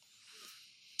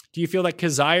 Do you feel that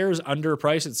Kazire's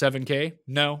underpriced at $7K?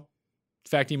 No. In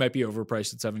fact, he might be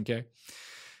overpriced at $7K.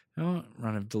 Oh,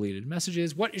 run of deleted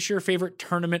messages. What is your favorite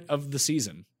tournament of the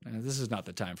season? This is not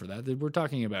the time for that. We're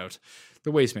talking about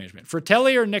the waste management.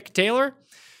 Fratelli or Nick Taylor?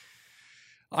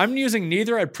 I'm using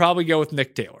neither. I'd probably go with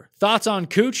Nick Taylor. Thoughts on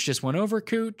Cooch? Just went over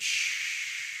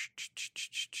Cooch.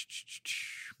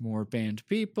 More banned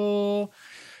people.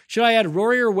 Should I add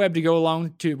Rory or Webb to go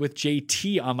along with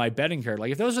JT on my betting card?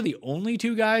 Like if those are the only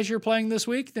 2 guys you're playing this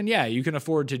week, then yeah, you can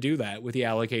afford to do that with the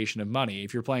allocation of money.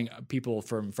 If you're playing people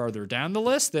from farther down the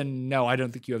list, then no, I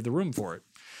don't think you have the room for it.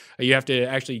 You have to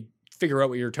actually figure out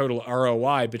what your total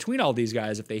ROI between all these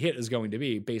guys, if they hit, is going to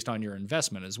be based on your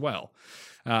investment as well.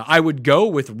 I would go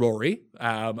with Rory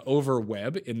over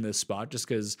Webb in this spot just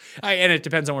because, and it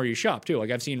depends on where you shop too.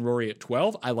 Like I've seen Rory at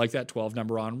 12. I like that 12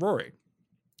 number on Rory.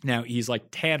 Now he's like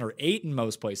 10 or 8 in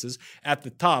most places at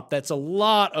the top. That's a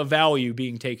lot of value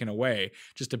being taken away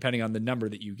just depending on the number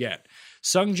that you get.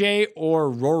 Sungjae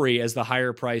or Rory as the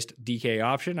higher priced DK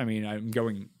option. I mean,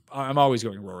 I'm always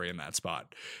going Rory in that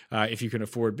spot if you can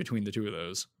afford between the 2 of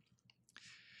those.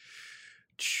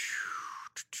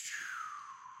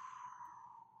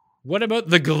 What about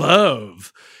the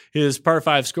glove? His par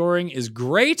 5 scoring is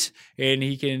great, and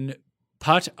he can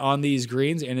putt on these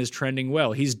greens and is trending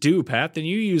well. He's due, Pat. Then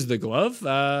you use the glove.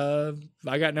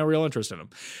 I got no real interest in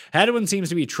him. Hadwin seems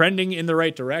to be trending in the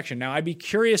right direction. Now, I'd be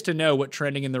curious to know what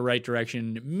trending in the right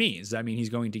direction means. Does that mean he's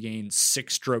going to gain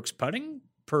 6 strokes putting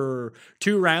per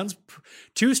 2 rounds,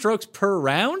 2 strokes per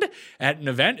round at an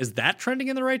event? Is that trending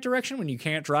in the right direction when you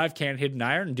can't drive, can't hit an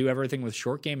iron, and do everything with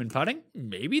short game and putting?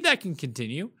 Maybe that can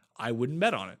continue. I wouldn't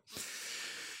bet on it.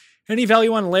 Any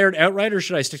value on Laird outright, or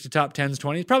should I stick to top 10s,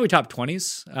 20s? Probably top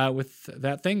 20s with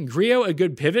that thing. Griot, a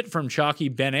good pivot from chalky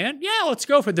Ben Ann. Yeah, let's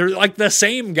go for it. They're like the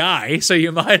same guy, so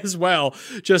you might as well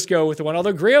just go with the one.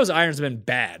 Although Griot's irons have been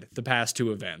bad the past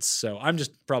 2 events, so I'm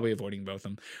just probably avoiding both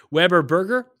of them. Webb or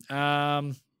Berger?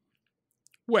 Webb.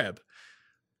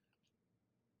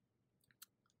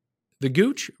 The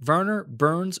Gooch, Varner,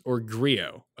 Burns, or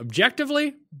Griot?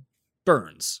 Objectively,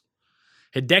 Burns.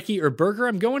 Hideki or Berger?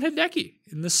 I'm going Hideki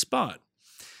in this spot.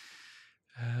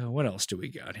 What else do we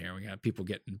got here? We got people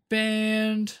getting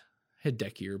banned.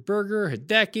 Hideki or Berger?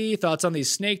 Hideki. Thoughts on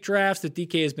these snake drafts that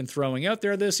DK has been throwing out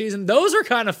there this season? Those are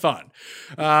kind of fun.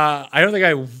 I don't think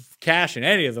I cashed in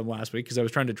any of them last week because I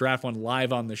was trying to draft one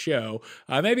live on the show.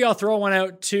 Maybe I'll throw one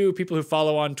out to people who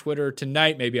follow on Twitter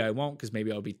tonight. Maybe I won't because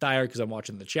maybe I'll be tired because I'm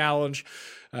watching the challenge.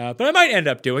 But I might end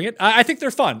up doing it. I think they're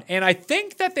fun. And I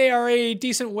think that they are a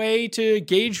decent way to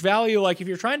gauge value. Like if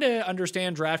you're trying to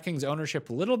understand DraftKings ownership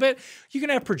a little bit, you can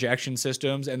have projection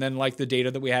systems and then like the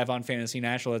data that we have on Fantasy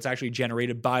National that's actually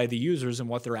generated by the users and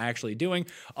what they're actually doing.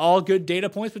 All good data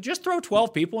points, but just throw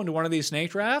 12 people into one of these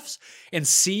snake drafts and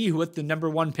see what the number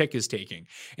 1 pick is taking.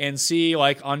 And see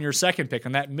like on your second pick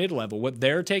on that mid-level, what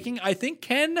they're taking, I think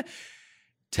can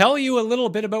tell you a little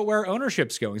bit about where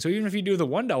ownership's going. So even if you do the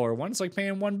 $1 one, it's like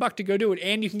paying $1 to go do it,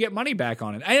 and you can get money back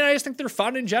on it. And I just think they're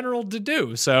fun in general to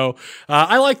do. So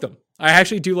I like them. I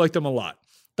actually do like them a lot.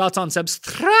 Thoughts on Seb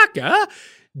Straka?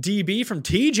 DB from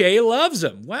TJ loves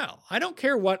him. Well, I don't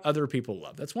care what other people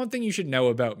love. That's one thing you should know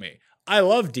about me. I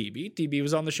love DB. DB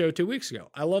was on the show 2 weeks ago.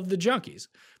 I love the Junkies.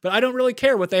 But I don't really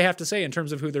care what they have to say in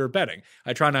terms of who they're betting.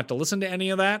 I try not to listen to any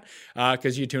of that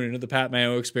because you tune into the Pat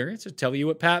Mayo Experience to tell you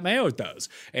what Pat Mayo does.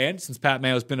 And since Pat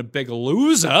Mayo's been a big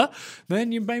loser,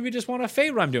 then you maybe just want to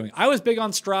fade what I'm doing. I was big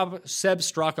on Seb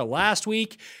Straka last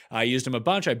week. I used him a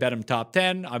bunch. I bet him top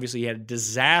 10. Obviously, he had a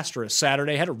disastrous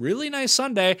Saturday. Had a really nice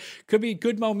Sunday. Could be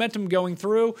good momentum going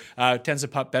through. Tends to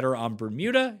putt better on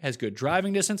Bermuda. Has good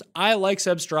driving distance. I like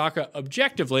Seb Straka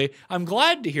objectively. I'm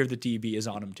glad to hear that DB is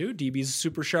on him too. DB's a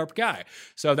super sharp guy.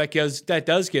 So that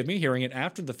does give me, hearing it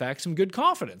after the fact, some good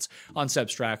confidence on Seb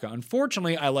Straka.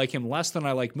 Unfortunately, I like him less than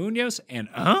I like Munoz and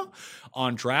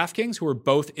on DraftKings, who are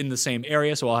both in the same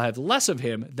area, so I'll have less of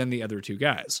him than the other two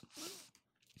guys.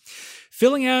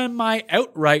 Filling out my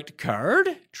outright card,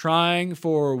 trying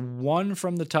for one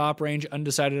from the top range,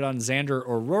 undecided on Xander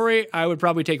or Rory. I would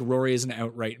probably take Rory as an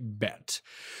outright bet.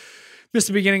 Missed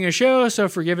the beginning of the show, so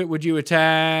forgive it. Would you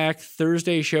attack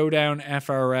Thursday Showdown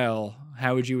FRL?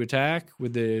 How would you attack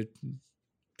with the?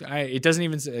 It doesn't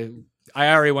even say.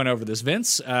 I already went over this,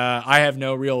 Vince. I have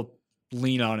no real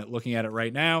lean on it looking at it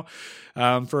right now.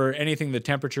 For anything, the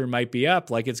temperature might be up.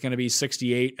 Like it's going to be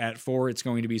 68 at 4. It's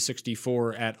going to be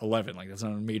 64 at 11. Like that's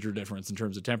not a major difference in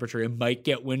terms of temperature. It might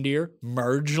get windier,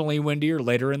 marginally windier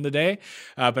later in the day,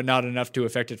 but not enough to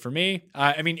affect it for me.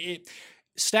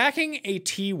 Stacking a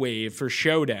T-wave for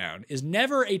Showdown is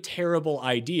never a terrible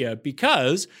idea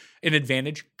because an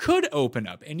advantage could open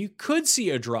up and you could see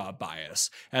a draw bias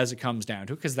as it comes down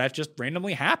to it, because that just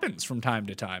randomly happens from time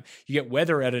to time. You get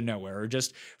weather out of nowhere, or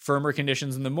just firmer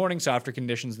conditions in the morning, softer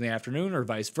conditions in the afternoon, or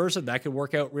vice versa. That could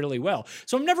work out really well.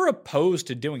 So I'm never opposed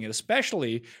to doing it,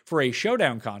 especially for a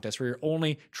Showdown contest where you're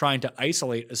only trying to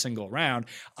isolate a single round.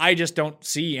 I just don't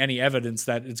see any evidence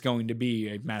that it's going to be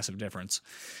a massive difference.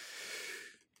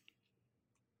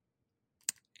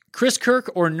 Chris Kirk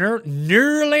or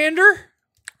Norlander?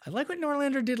 I like what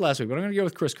Norlander did last week, but I'm going to go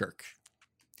with Chris Kirk.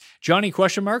 Johnny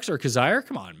question marks or Kazire?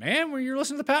 Come on, man. When you're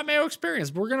listening to the Pat Mayo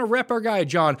Experience, we're going to rep our guy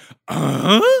John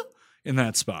in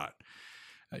that spot.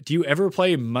 Do you ever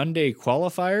play Monday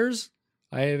qualifiers?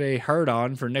 I have a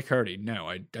hard-on for Nick Hardy. No,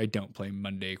 I don't play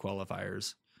Monday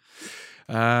qualifiers.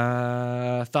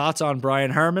 Thoughts on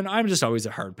Brian Harman? I'm just always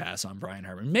a hard pass on Brian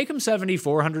Harman. Make him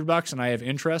 $7,400 and I have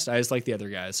interest. I just like the other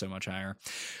guys so much higher.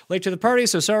 Late to the party,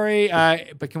 so sorry.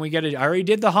 But can we get it? I already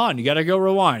did the Han. You got to go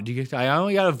rewind. I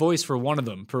only got a voice for one of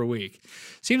them per week.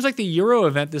 Seems like the Euro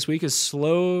event this week is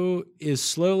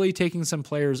slowly taking some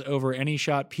players over. Any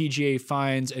shot PGA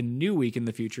finds a new week in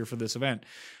the future for this event?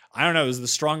 I don't know. This is the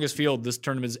strongest field this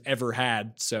tournament's ever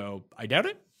had, so I doubt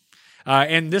it.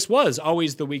 And this was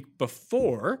always the week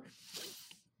before.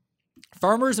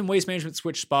 Farmers and Waste Management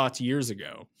switched spots years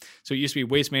ago. So it used to be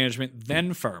Waste Management,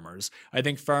 then Farmers. I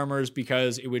think Farmers,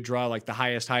 because it would draw like the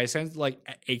highest end, like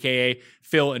AKA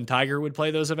Phil and Tiger would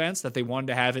play those events, that they wanted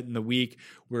to have it in the week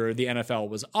where the NFL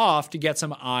was off to get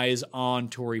some eyes on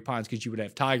Torrey Pines, because you would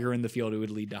have Tiger in the field. It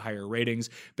would lead to higher ratings,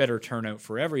 better turnout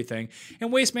for everything.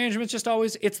 And Waste Management's just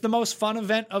always, it's the most fun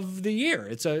event of the year.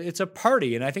 It's a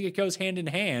party, and I think it goes hand in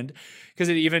hand because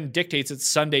it even dictates it's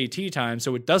Sunday tee time,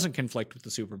 so it doesn't conflict with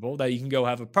the Super Bowl, that you can go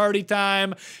have a party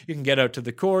time, you can get out to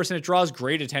the course, and it draws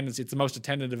great attendance. It's the most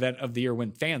attended event of the year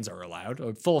when fans are allowed,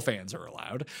 or full fans are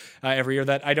allowed every year.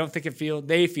 That I don't think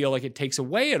they feel like it takes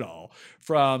away at all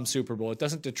from Super Bowl. It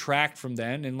doesn't detract from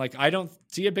then, and like I don't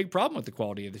see a big problem with the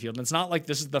quality of the field. And it's not like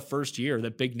this is the first year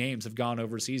that big names have gone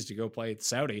overseas to go play at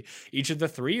Saudi. Each of the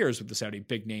 3 years with the Saudi,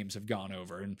 big names have gone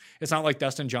over, and it's not like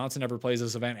Dustin Johnson ever plays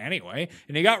this event anyway,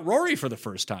 and he got Rory for the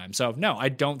first time. So no, I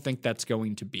don't think that's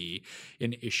going to be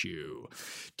an issue.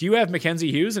 Do you have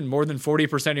Mackenzie Hughes in more than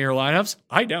 40% of your lineups?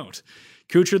 I don't.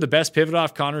 Kuchar, the best pivot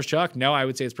off Connor's chalk? No, I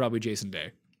would say it's probably Jason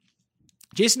Day.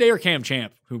 Jason Day or Cam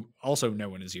Champ, who also no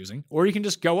one is using. Or you can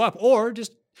just go up or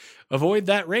just avoid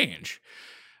that range.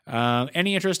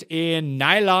 Any interest in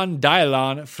Nylon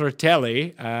Dylon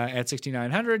Fratelli at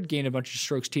 6,900? Gained a bunch of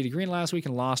strokes tee to green last week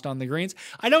and lost on the greens.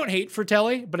 I don't hate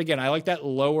Fratelli, but again, I like that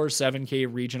lower 7K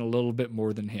region a little bit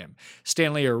more than him.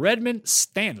 Stanley or Redmond?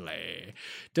 Stanley.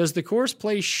 Does the course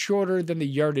play shorter than the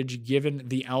yardage given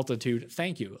the altitude?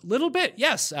 Thank you. A little bit,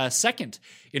 yes. Second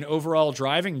in overall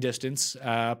driving distance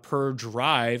per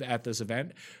drive at this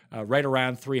event. Right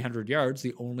around 300 yards.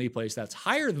 The only place that's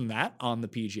higher than that on the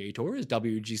PGA Tour is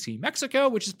WGC Mexico,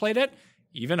 which is played at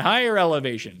even higher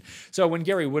elevation. So when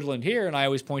Gary Woodland here, and I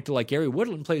always point to like Gary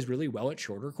Woodland plays really well at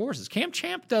shorter courses. Cam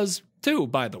Champ does too,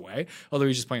 by the way, although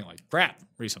he's just playing like crap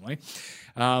recently.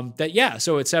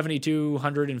 So at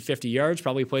 7,250 yards,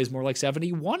 probably plays more like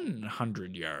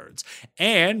 7,100 yards.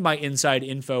 And my inside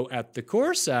info at the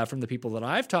course from the people that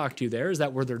I've talked to there is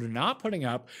that where they're not putting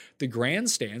up the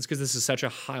grandstands, because this is such a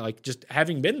high, like just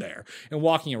having been there and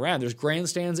walking around, there's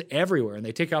grandstands everywhere and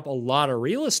they take up a lot of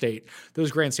real estate.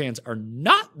 Those grandstands are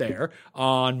not there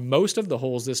on most of the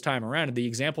holes this time around. And the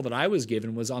example that I was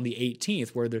given was on the 18th,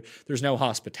 where there's no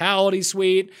hospitality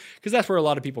suite, because that's where a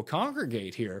lot of people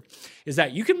congregate here, is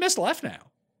that you can miss left now.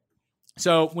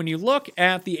 So when you look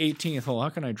at the 18th hole, how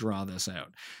can I draw this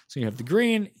out? So you have the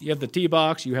green, you have the tee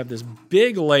box, you have this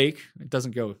big lake. It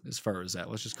doesn't go as far as that.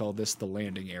 Let's just call this the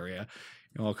landing area.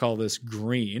 And I'll call this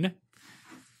green.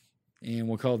 And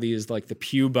we'll call these like the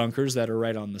pew bunkers that are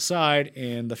right on the side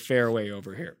and the fairway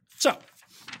over here. So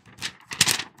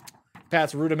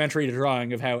Pat's rudimentary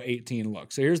drawing of how 18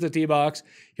 looks. So here's the tee box,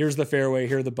 here's the fairway,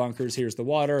 here are the bunkers, here's the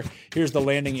water, here's the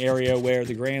landing area where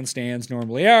the grandstands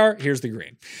normally are, here's the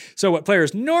green. So what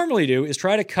players normally do is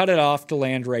try to cut it off to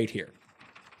land right here.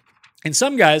 And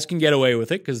some guys can get away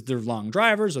with it because they're long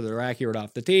drivers or they're accurate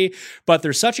off the tee, but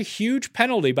there's such a huge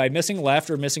penalty by missing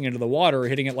left or missing into the water or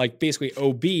hitting it like basically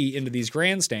OB into these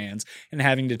grandstands and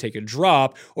having to take a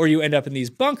drop, or you end up in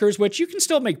these bunkers, which you can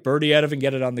still make birdie out of and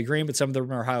get it on the green, but some of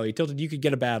them are highly tilted. You could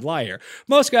get a bad lie here.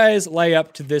 Most guys lay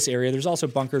up to this area. There's also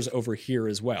bunkers over here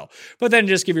as well. But then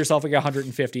just give yourself like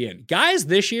 150 in. Guys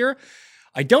this year,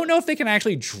 I don't know if they can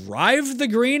actually drive the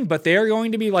green, but they're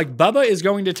going to be like, Bubba is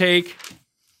going to take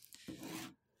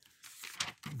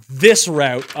this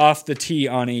route off the tee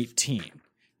on 18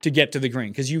 to get to the green,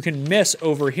 because you can miss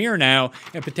over here now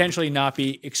and potentially not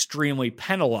be extremely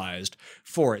penalized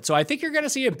for it. So I think you're going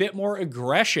to see a bit more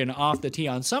aggression off the tee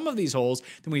on some of these holes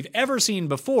than we've ever seen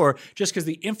before, just because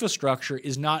the infrastructure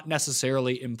is not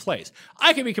necessarily in place.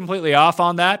 I could be completely off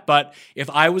on that, but if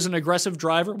I was an aggressive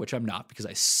driver, which I'm not because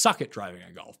I suck at driving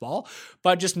a golf ball,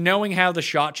 but just knowing how the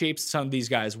shot shapes some of these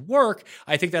guys work,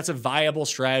 I think that's a viable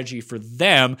strategy for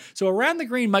them. So around the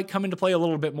green might come into play a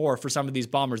little bit more for some of these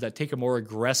bombers that take a more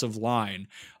aggressive line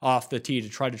off the tee to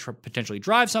try to potentially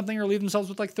drive something or leave themselves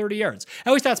with like 30 yards.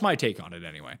 At least that's my take on it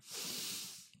anyway.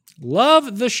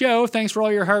 Love the show. Thanks for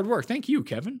all your hard work. Thank you,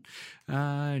 Kevin.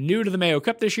 New to the Mayo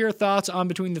Cup this year. Thoughts on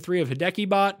between the three of Hideki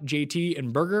Bot, JT,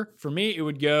 and Berger? For me, it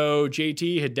would go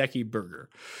JT, Hideki, Berger.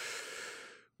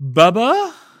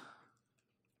 Bubba,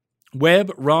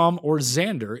 Webb, Rahm, or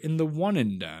Xander in the one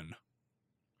and done.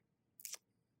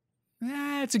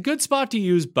 It's a good spot to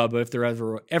use Bubba if there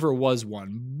ever was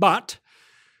one, but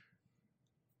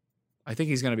I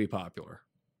think he's going to be popular.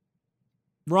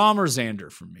 Rahm or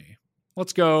Xander for me.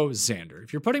 Let's go Xander.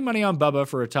 If you're putting money on Bubba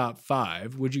for a top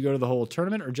 5, would you go to the whole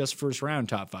tournament or just first round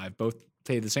top 5? Both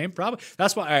pay the same? Probably.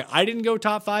 That's why I didn't go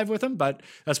top 5 with him, but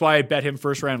that's why I bet him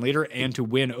first round leader and to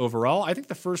win overall. I think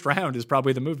the first round is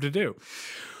probably the move to do.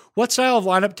 What style of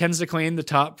lineup tends to claim the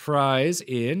top prize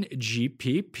in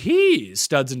GPPs?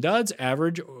 Studs and duds,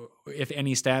 average, if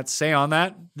any stats say on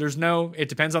that. It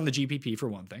depends on the GPP for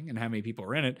one thing and how many people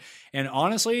are in it. And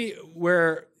honestly,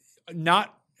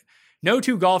 no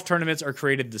two golf tournaments are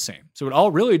created the same. So it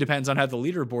all really depends on how the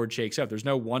leaderboard shakes out. There's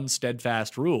no one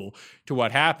steadfast rule to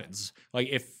what happens. Like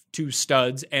if two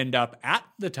studs end up at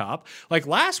the top, like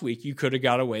last week, you could have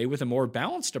got away with a more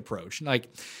balanced approach.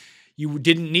 Like, you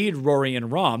didn't need Rory and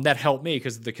Rahm. That helped me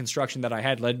because the construction that I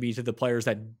had led me to the players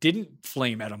that didn't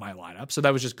flame out of my lineup. So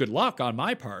that was just good luck on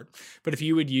my part. But if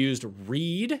you had used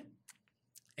Reed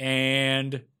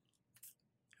and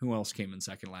who else came in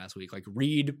second last week? Like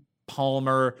Reed,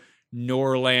 Palmer,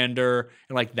 Norlander,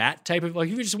 and like that type of, like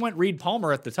if you just went Reed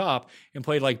Palmer at the top and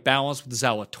played like balance with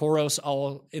Zalatoris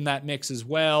all in that mix as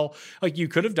well. Like you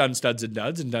could have done studs and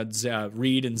duds and duds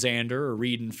Reed and Xander or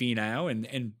Reed and Finau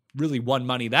and really won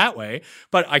money that way.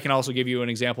 But I can also give you an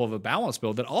example of a balance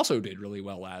build that also did really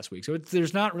well last week. So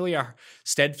there's not really a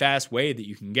steadfast way that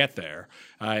you can get there.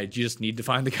 You just need to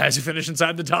find the guys who finish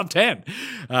inside the top 10.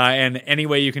 And any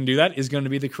way you can do that is going to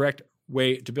be the correct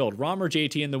way to build. Rahm or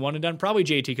JT in the one and done? Probably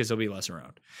JT because he'll be less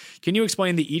around. Can you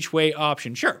explain the each way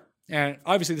option? Sure. And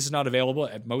obviously this is not available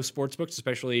at most sports books,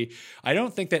 especially I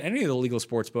don't think that any of the legal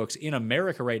sports books in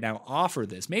America right now offer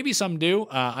this. Maybe some do.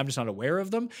 I'm just not aware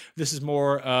of them. This is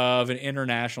more of an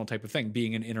international type of thing.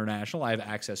 Being an international, I have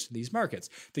access to these markets.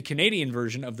 The Canadian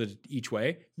version of the each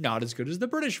way, not as good as the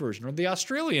British version or the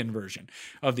Australian version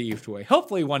of the each way.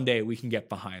 Hopefully one day we can get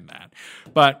behind that.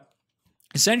 But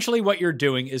essentially what you're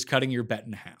doing is cutting your bet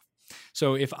in half.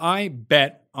 So if I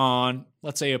bet on,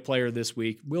 let's say, a player this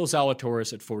week, Will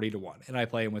Zalatoris at 40-1, and I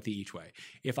play him with the each way.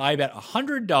 If I bet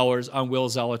 $100 on Will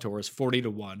Zalatoris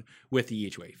 40-1 with the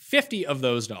each way, 50 of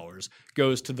those dollars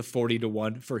goes to the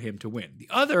 40-1 for him to win. The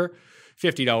other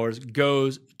 $50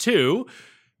 goes to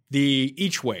the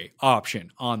each way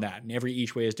option on that. And every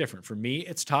each way is different. For me,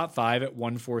 it's top 5 at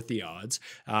 1/4 the odds.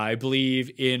 I believe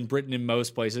in Britain, in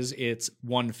most places, it's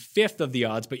 1/5 of the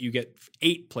odds, but you get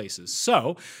 8 places.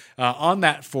 So on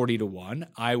that 40-1,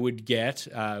 I would get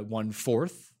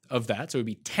 1/4 of that. So it would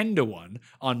be 10-1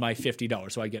 on my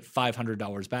 $50. So I get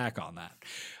 $500 back on that.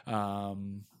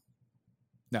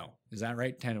 No, is that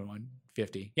right? 10-1.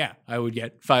 50. Yeah, I would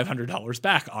get $500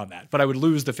 back on that, but I would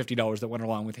lose the $50 that went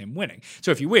along with him winning.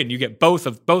 So if you win, you get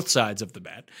both sides of the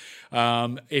bet.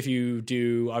 If you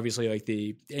do, obviously,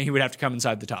 he would have to come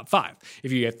inside the top 5.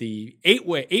 If you get the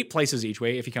 8 places each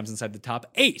way, if he comes inside the top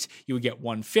 8, you would get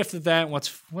 1/5 of that.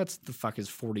 What's the fuck is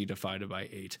 40 divided by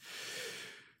 8?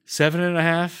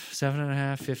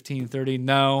 7.5, 15, 30.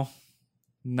 No,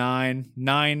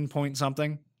 9 point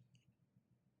something.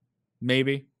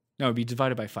 Maybe. No, it'd be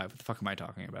divided by 5. What the fuck am I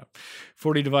talking about?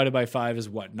 40 divided by 5 is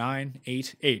what? 9?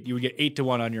 8? 8. You would get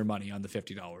 8-1 on your money on the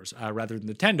 $50 rather than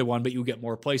the 10-1, but you get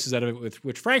more places out of it,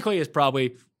 which frankly is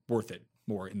probably worth it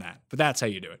more in that. But that's how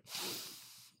you do it.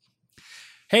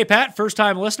 Hey, Pat,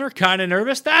 first-time listener, kind of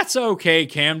nervous. That's okay,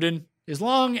 Camden. As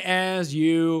long as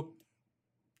you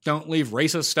don't leave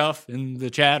racist stuff in the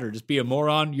chat or just be a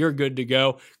moron, you're good to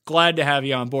go. Glad to have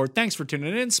you on board. Thanks for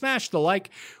tuning in. Smash the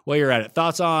like while you're at it.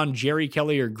 Thoughts on Jerry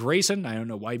Kelly or Grayson? I don't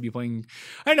know why you'd be playing.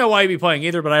 I don't know why you'd be playing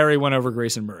either, but I already went over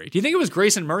Grayson Murray. Do you think it was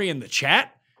Grayson Murray in the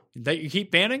chat that you keep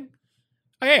banning?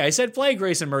 Okay, I said play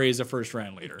Grayson Murray as a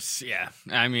first-round leader. Yeah,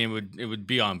 I mean, it would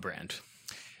be on brand.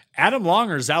 Adam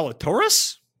Long or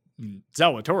Zalatoris?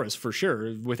 Zalatoris for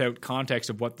sure, without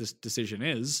context of what this decision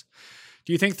is.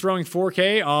 Do you think throwing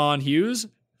 4K on Hughes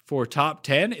for top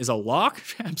 10 is a lock?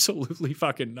 Absolutely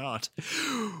fucking not.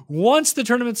 Once the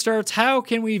tournament starts, how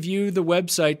can we view the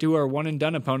website to our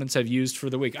one-and-done opponents have used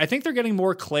for the week? I think they're getting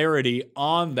more clarity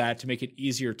on that to make it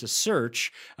easier to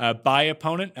search by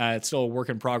opponent. It's still a work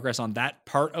in progress on that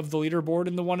part of the leaderboard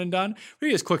in the one-and-done. But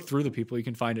you just click through the people, you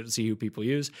can find it to see who people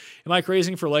use. Am I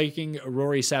crazy for liking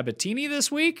Rory Sabatini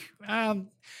this week?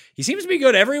 He seems to be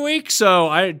good every week, so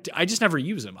I just never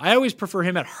use him. I always prefer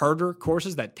him at harder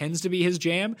courses. That tends to be his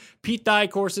jam. Pete Dye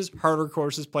courses, harder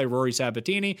courses, play Rory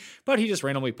Sabatini, but he just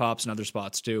randomly pops in other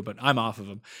spots too, but I'm off of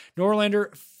him.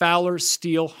 Norlander, Fowler,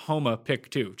 Steele, Homa, pick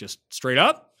 2. Just straight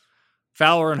up,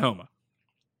 Fowler and Homa.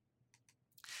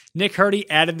 Nick Hardy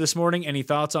added this morning. Any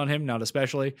thoughts on him? Not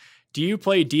especially. Do you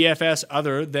play DFS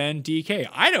other than DK?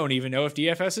 I don't even know if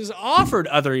DFS is offered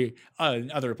other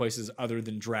places other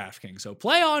than DraftKings. So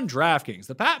play on DraftKings.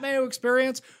 The Pat Mayo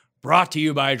Experience brought to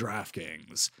you by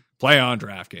DraftKings. Play on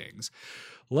DraftKings.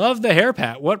 Love the hair,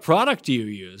 Pat. What product do you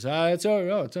use? It's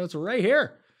right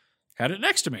here. Had it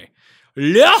next to me.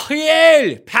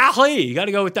 L'Oréal Paris. You got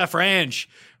to go with the French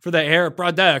for the hair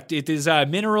product. It is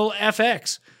Mineral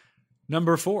FX.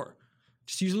 Number 4.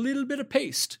 Just use a little bit of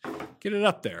paste. Get it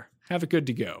up there. Have it good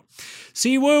to go.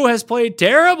 Siwoo has played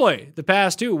terribly the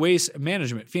past 2 Waste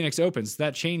Management Phoenix Opens.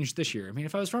 That changed this year. I mean,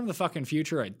 if I was from the fucking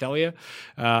future, I'd tell you.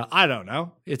 I don't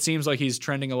know. It seems like he's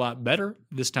trending a lot better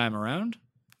this time around.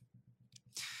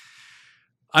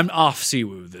 I'm off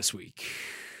Siwoo this week.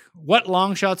 What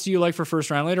long shots do you like for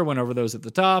first round later? Went over those at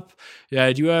the top.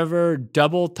 Do you ever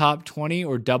double top 20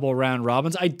 or double round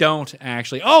robins? I don't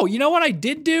actually. Oh, you know what I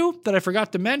did do that I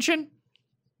forgot to mention?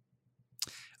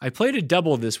 I played a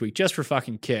double this week just for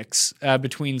fucking kicks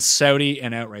between Saudi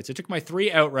and outrights. I took my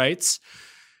 3 outrights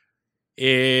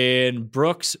in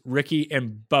Brooks, Ricky,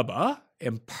 and Bubba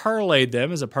and parlayed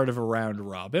them as a part of a round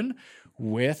robin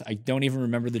with, I don't even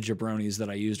remember the jabronis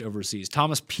that I used overseas.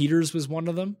 Thomas Peters was one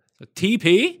of them. So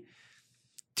TP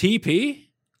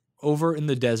over in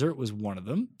the desert was one of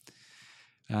them.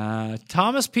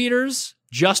 Thomas Peters,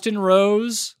 Justin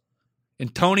Rose,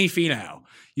 and Tony Finau.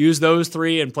 Use those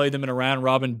 3 and play them in a round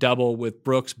robin double with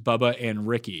Brooks, Bubba, and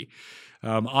Ricky.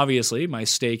 Obviously, my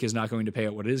stake is not going to pay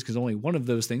out what it is because only one of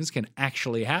those things can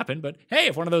actually happen. But hey,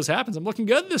 if one of those happens, I'm looking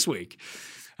good this week.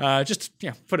 Just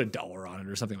put $1 on it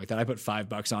or something like that. I put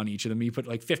 $5 on each of them. You put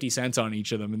like 50 cents on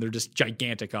each of them, and they're just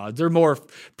gigantic odds. They're more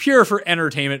pure for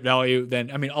entertainment value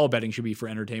than, I mean, all betting should be for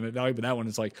entertainment value, but that one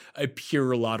is like a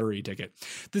pure lottery ticket.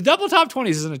 The double top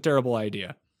 20s isn't a terrible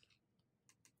idea.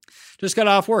 Just got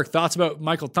off work. Thoughts about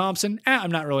Michael Thompson?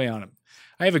 I'm not really on him.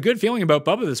 I have a good feeling about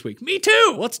Bubba this week. Me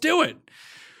too. Let's do it.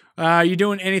 You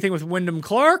doing anything with Wyndham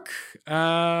Clark?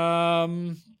 I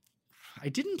I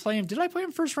didn't play him. Did I play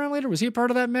him first round leader? Was he a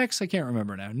part of that mix? I can't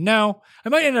remember now. No. I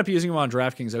might end up using him on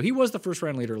DraftKings, though. He was the first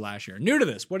round leader last year. New to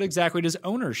this, what exactly does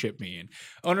ownership mean?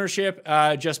 Ownership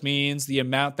just means the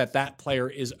amount that player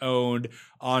is owned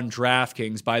on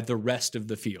DraftKings by the rest of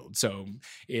the field. So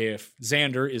if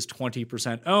Xander is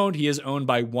 20% owned, he is owned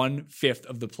by 1/5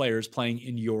 of the players playing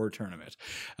in your tournament.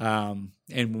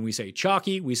 And when we say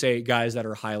chalky, we say guys that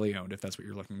are highly owned, if that's what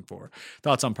you're looking for.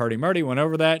 Thoughts on Party Marty? Went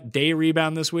over that. Day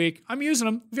rebound this week. I'm using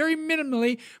him very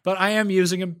minimally, but I am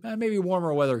using him. Maybe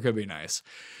warmer weather could be nice.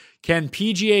 Can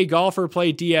PGA golfer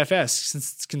play DFS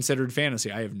since it's considered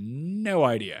fantasy? I have no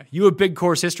idea. You a big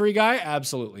course history guy?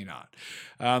 Absolutely not.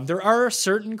 There are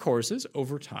certain courses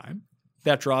over time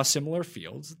that draw similar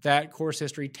fields that course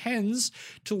history tends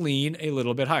to lean a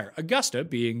little bit higher. Augusta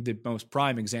being the most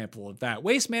prime example of that.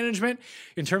 Waste Management,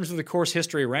 in terms of the course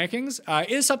history rankings,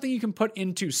 is something you can put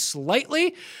into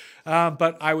slightly,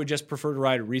 but I would just prefer to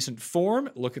ride recent form,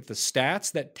 look at the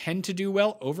stats that tend to do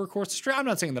well over course history. I'm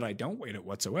not saying that I don't weight it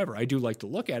whatsoever. I do like to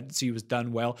look at it and see who's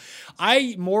done well.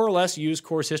 I more or less use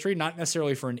course history, not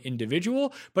necessarily for an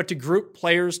individual, but to group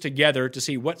players together to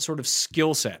see what sort of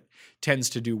skill set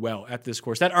tends to do well at this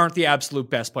course that aren't the absolute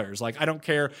best players. Like, I don't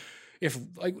care if,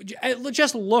 like,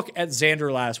 just look at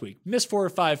Xander last week. Missed 4 or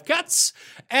 5 cuts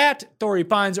at Torrey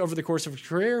Pines over the course of his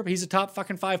career. He's a top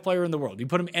fucking 5 player in the world. You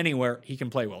put him anywhere, he can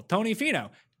play well. Tony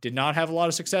Finau did not have a lot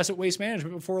of success at Waste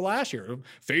Management before last year.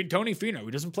 Fade Tony Finau. He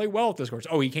doesn't play well at this course.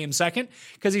 Oh, he came second?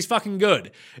 Because he's fucking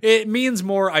good. It means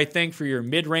more, I think, for your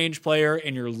mid-range player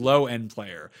and your low-end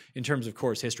player in terms of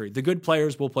course history. The good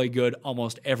players will play good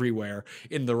almost everywhere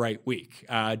in the right week.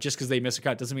 Just because they miss a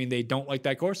cut doesn't mean they don't like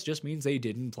that course. It just means they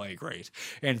didn't play great.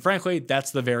 And frankly,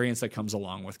 that's the variance that comes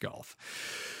along with golf.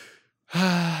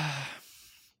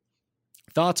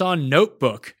 Thoughts on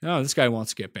Notebook? Oh, this guy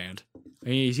wants to get banned.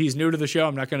 He's new to the show.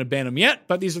 I'm not going to ban him yet,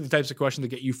 but these are the types of questions that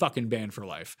get you fucking banned for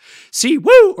life. See,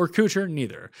 woo, or Kuchar?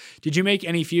 Neither. Did you make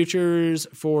any futures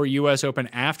for U.S. Open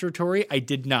after Torrey? I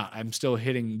did not. I'm still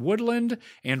hitting Woodland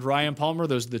and Ryan Palmer.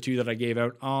 Those are the 2 that I gave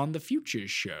out on the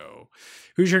Futures show.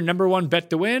 Who's your number 1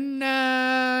 bet to win?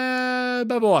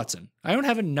 Bubba Watson. I don't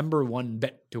have a number 1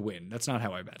 bet to win. That's not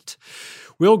how I bet.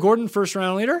 Will Gordon, first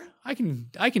round leader? I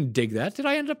can dig that. Did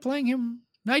I end up playing him?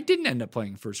 No, I didn't end up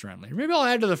playing first round leader. Maybe I'll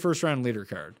add to the first round leader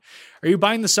card. Are you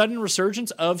buying the sudden resurgence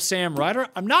of Sam Ryder?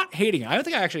 I'm not hating it. I don't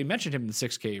think I actually mentioned him in the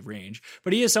 6K range,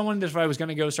 but he is someone that if I was going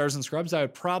to go stars and scrubs, I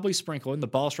would probably sprinkle in. The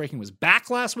ball striking was back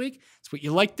last week. It's what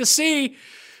you like to see.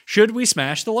 Should we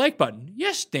smash the like button?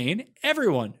 Yes, Dane.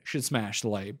 Everyone should smash the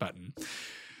like button.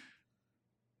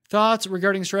 Thoughts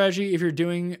regarding strategy? If you're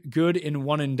doing good in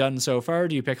one and done so far,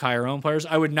 do you pick higher owned players?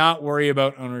 I would not worry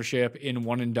about ownership in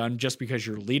one and done just because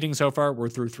you're leading so far. We're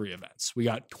through 3 events. We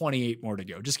got 28 more to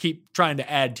go. Just keep trying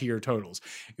to add to your totals.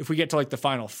 If we get to like the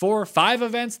final 4 or 5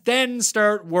 events, then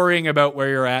start worrying about where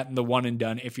you're at in the one and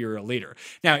done if you're a leader.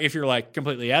 Now, if you're like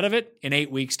completely out of it in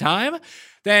 8 weeks' time,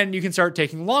 then you can start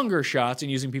taking longer shots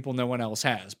and using people no one else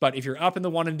has. But if you're up in the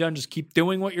one and done, just keep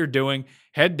doing what you're doing,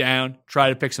 head down, try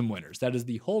to pick some winners. That is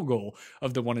the whole goal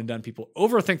of the one and done. People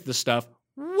overthink this stuff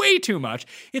way too much.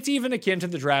 It's even akin to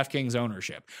the DraftKings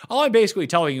ownership. All I'm basically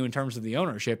telling you in terms of the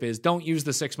ownership is don't use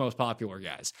the 6 most popular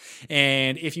guys.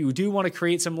 And if you do want to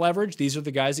create some leverage, these are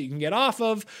the guys that you can get off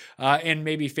of and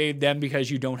maybe fade them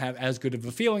because you don't have as good of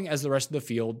a feeling as the rest of the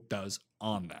field does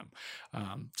on them.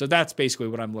 So that's basically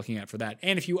what I'm looking at for that.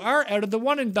 And if you are out of the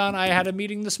one and done, I had a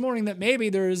meeting this morning that maybe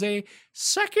there is a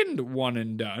second one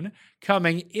and done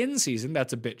coming in season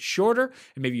that's a bit shorter.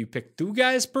 And maybe you pick 2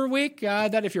 guys per week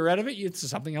that if you're out of it, it's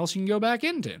something else you can go back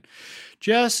into.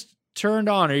 Just turned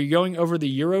on. Are you going over the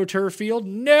Euro Tour field?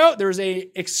 No, there's a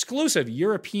exclusive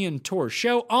European Tour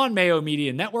show on Mayo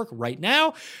Media Network right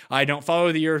now. I don't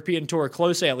follow the European Tour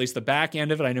closely, at least the back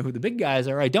end of it. I know who the big guys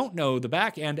are. I don't know the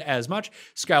back end as much.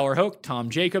 Skylar Hoke, Tom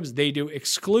Jacobs, they do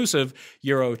exclusive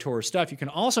Euro Tour stuff. You can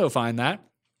also find that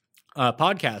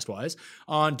podcast-wise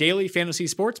on Daily Fantasy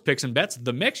Sports Picks and Bets,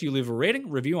 The Mix. You leave a rating,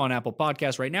 review on Apple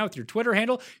Podcasts right now with your Twitter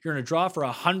handle. You're going to draw for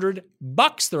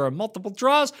 $100. There are multiple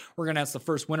draws. We're going to announce the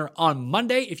first winner on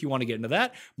Monday if you want to get into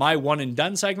that. My one and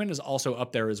done segment is also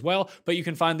up there as well, but you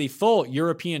can find the full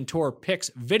European Tour picks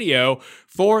video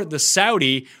for the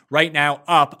Saudi right now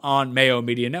up on Mayo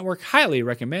Media Network. Highly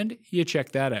recommend you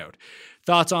check that out.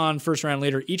 Thoughts on first round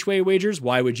leader each way wagers?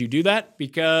 Why would you do that?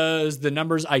 Because the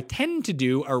numbers I tend to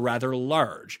do are rather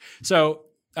large. So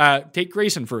take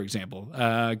Grayson, for example.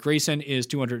 Grayson is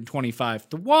 225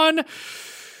 to 1.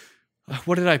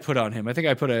 What did I put on him? I think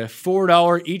I put a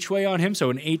 $4 each way on him, so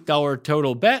an $8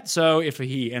 total bet. So if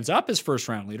he ends up as first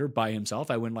round leader by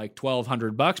himself, I win like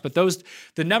 $1,200. But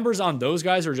the numbers on those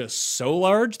guys are just so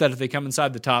large that if they come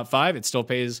inside the top 5, it still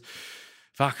pays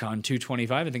on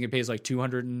 225. I think it pays like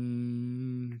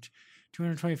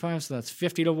 225. So that's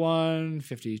 50 to 1,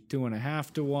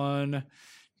 52.5 to 1.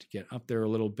 To get up there a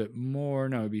little bit more.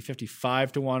 No, it'd be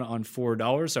 55 to 1 on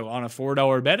 $4. So on a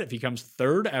 $4 bet, if he comes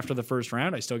third after the first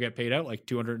round, I still get paid out like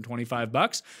 $225.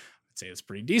 I'd say it's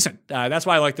pretty decent. That's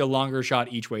why I like the longer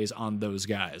shot each ways on those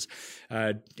guys.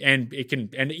 And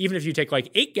even if you take like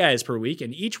 8 guys per week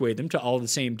and each way them to all the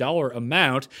same dollar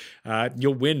amount,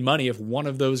 you'll win money if one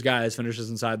of those guys finishes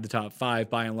inside the top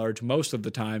 5 by and large most of the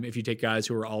time if you take guys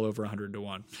who are all over 100 to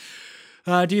 1.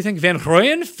 Do you think Van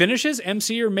Rooyen finishes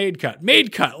MC or made cut?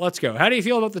 Made cut. Let's go. How do you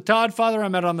feel about the Todd Father?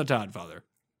 I'm out on the Todd Father.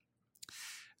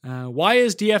 Why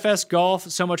is DFS golf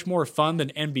so much more fun than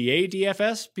NBA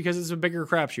DFS? Because it's a bigger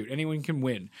crapshoot. Anyone can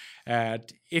win.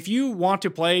 If you want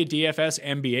to play DFS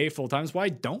NBA full time, why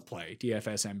don't play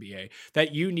DFS NBA?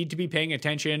 That you need to be paying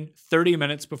attention 30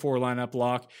 minutes before lineup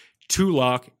lock to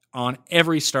lock on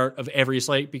every start of every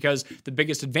slate, because the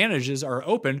biggest advantages are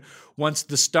open once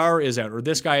the star is out or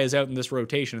this guy is out in this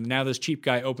rotation. And now this cheap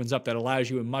guy opens up that allows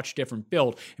you a much different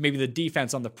build. And maybe the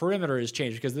defense on the perimeter is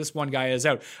changed because this one guy is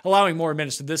out, allowing more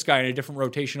minutes to this guy in a different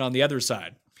rotation on the other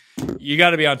side. You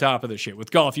got to be on top of this shit.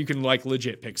 With golf, you can like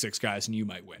legit pick 6 guys and you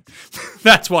might win.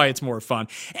 That's why it's more fun.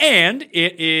 And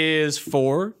it is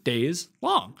 4 days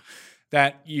long.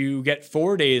 That you get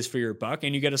 4 days for your buck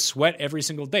and you get a sweat every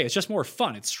single day. It's just more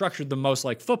fun. It's structured the most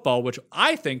like football, which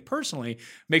I think personally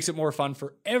makes it more fun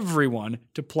for everyone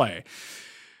to play.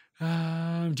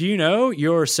 Do you know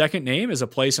your second name is a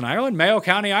place in Ireland? Mayo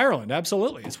County, Ireland.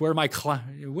 Absolutely. It's where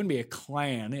it wouldn't be a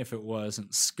clan if it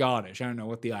wasn't Scottish. I don't know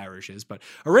what the Irish is, but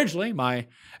originally my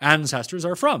ancestors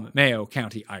are from Mayo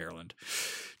County, Ireland.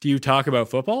 Do you talk about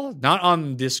football? Not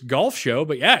on this golf show,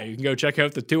 but yeah, you can go check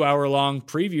out the 2-hour-long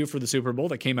preview for the Super Bowl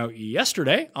that came out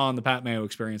yesterday on the Pat Mayo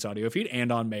Experience audio feed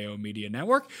and on Mayo Media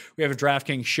Network. We have a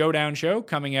DraftKings Showdown show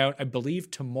coming out, I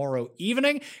believe, tomorrow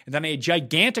evening, and then a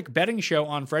gigantic betting show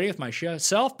on Friday with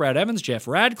myself, Brad Evans, Jeff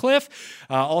Radcliffe,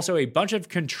 also a bunch of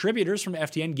contributors from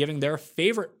FTN giving their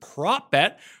favorite prop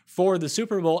bet for the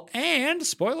Super Bowl, and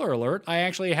spoiler alert, I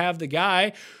actually have the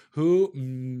guy who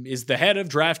is the head of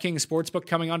DraftKings Sportsbook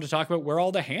coming on to talk about where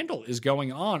all the handle is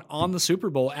going on the Super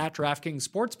Bowl at DraftKings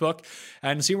Sportsbook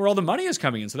and see where all the money is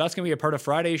coming in. So that's going to be a part of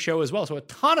Friday's show as well. So a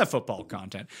ton of football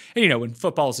content. And, you know, when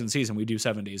football's in season, we do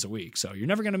 7 days a week. So you're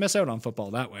never going to miss out on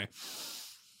football that way.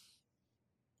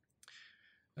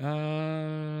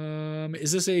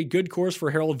 Is this a good course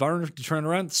for Harold Varner to turn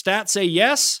around? Stats say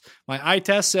yes. My eye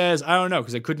test says I don't know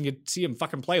because I couldn't see him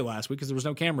fucking play last week because there was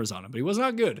no cameras on him. But he was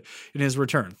not good in his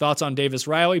return. Thoughts on Davis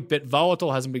Riley? Bit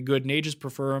volatile, hasn't been good in ages.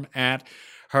 Prefer him at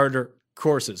harder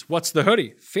courses. What's the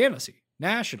hoodie? Fantasy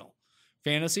National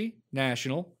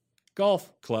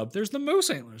Golf Club. There's the Moose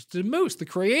Antlers. The Moose, the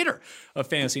creator of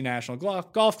Fantasy National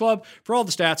Golf Club, for all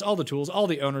the stats, all the tools, all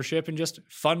the ownership, and just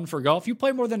fun for golf. You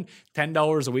play more than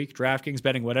 $10 a week, DraftKings,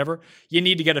 betting, whatever, you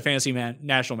need to get a Fantasy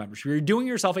National membership. You're doing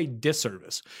yourself a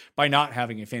disservice by not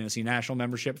having a Fantasy National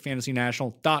membership.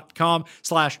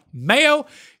 FantasyNational.com/Mayo.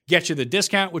 Get you the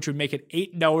discount, which would make it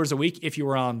 $8 a week if you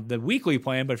were on the weekly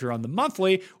plan. But if you're on the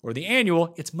monthly or the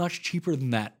annual, it's much cheaper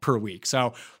than that per week.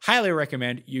 So highly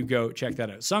recommend you go check that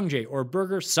out. Sungjae or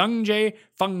Burger, Sungjae,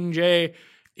 Fungjae,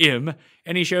 Im.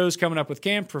 Any shows coming up with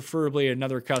Cam, preferably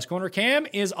another Cuss Corner. Cam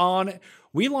is on.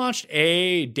 We launched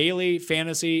a daily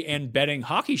fantasy and betting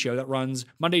hockey show that runs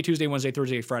Monday, Tuesday, Wednesday,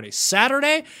 Thursday, Friday,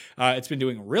 Saturday. It's been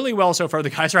doing really well so far. The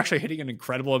guys are actually hitting an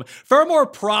incredible, far more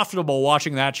profitable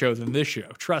watching that show than this show.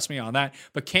 Trust me on that.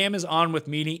 But Cam is on with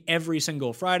Meany every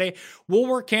single Friday. We'll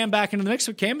work Cam back into the mix.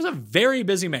 But Cam is a very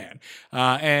busy man.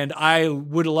 And I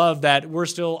would love that we're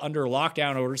still under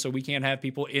lockdown order, so we can't have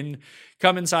people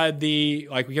come inside we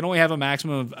can only have a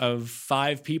maximum of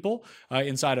 5 people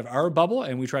inside of our bubble,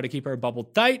 and we try to keep our bubble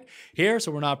tight here,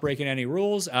 so we're not breaking any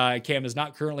rules. Cam is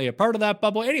not currently a part of that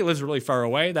bubble, and he lives really far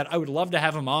away. That I would love to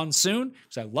have him on soon,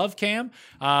 because I love Cam.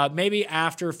 Maybe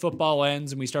after football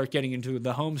ends and we start getting into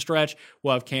the home stretch,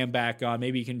 we'll have Cam back on.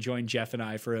 Maybe you can join Jeff and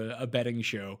I for a betting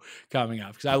show coming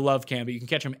up, because I love Cam, but you can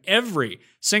catch him every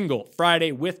single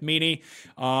Friday with Meany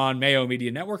on Mayo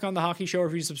Media Network on the hockey show, or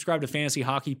if you subscribe to Fantasy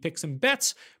Hockey Picks and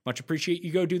Bets, much appreciate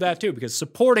you go do that too, because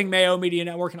supporting Mayo Media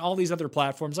Network and all these other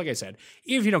platforms, like I said,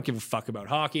 even if you don't give a fuck about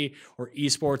hockey or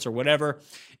esports or whatever.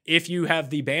 If you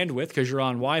have the bandwidth because you're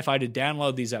on Wi-Fi to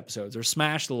download these episodes or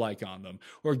smash the like on them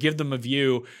or give them a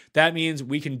view, that means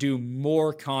we can do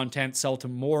more content, sell to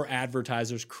more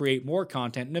advertisers, create more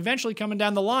content, and eventually coming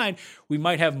down the line, we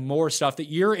might have more stuff that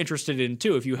you're interested in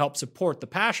too if you help support the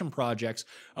passion projects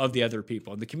of the other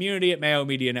people. And the community at Mayo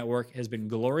Media Network has been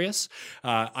glorious.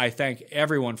 I thank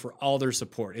everyone for all their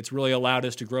support. It's really allowed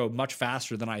us to grow much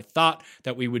faster than I thought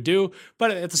that we would do.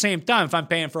 But at the same time, if I'm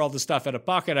paying for all this stuff out of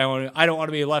pocket, I don't want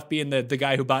to be left being the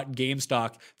guy who bought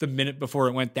GameStop the minute before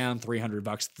it went down $300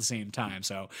 at the same time.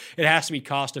 So it has to be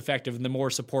cost effective, and the more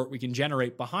support we can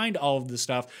generate behind all of this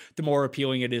stuff, the more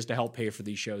appealing it is to help pay for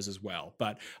these shows as well.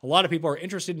 But a lot of people are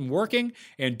interested in working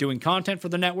and doing content for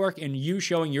the network, and you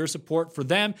showing your support for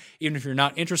them, even if you're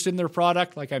not interested in their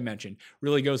product, like I mentioned,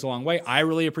 really goes a long way. I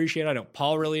really appreciate it. I know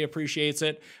Paul really appreciates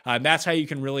it. That's how you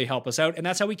can really help us out, and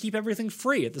that's how we keep everything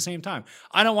free at the same time.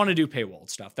 I don't want to do paywalled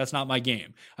stuff. That's not my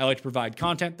game. I like to provide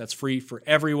content that's free for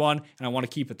everyone, and I want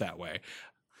to keep it that way.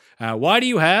 Why do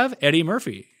you have Eddie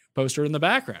Murphy poster in the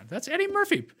background? That's Eddie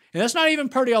Murphy, and that's not even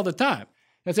Party All the Time.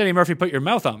 That's Eddie Murphy, Put Your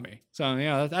Mouth on Me. So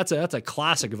yeah, that's a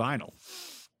classic vinyl.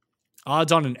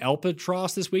 Odds on an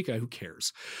Albatross this week? Who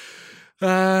cares?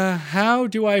 How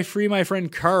do I free my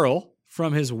friend Carl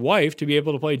from his wife to be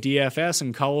able to play DFS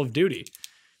and Call of Duty?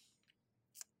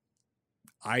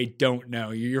 I don't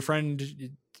know. Your friend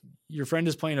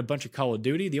is playing a bunch of Call of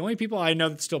Duty. The only people I know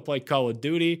that still play Call of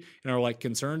Duty and are like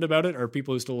concerned about it are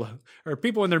people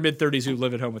in their mid-30s who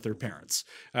live at home with their parents.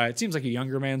 It seems like a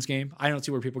younger man's game. I don't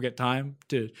see where people get time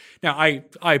to. Now,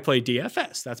 I play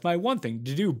DFS. That's my one thing.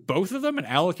 To do both of them and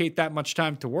allocate that much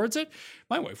time towards it,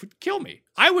 my wife would kill me.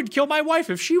 I would kill my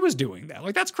wife if she was doing that.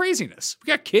 Like, that's craziness.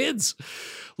 We got kids.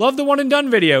 Love the one and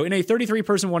done video. In a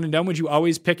 33-person one and done, would you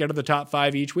always pick out of the top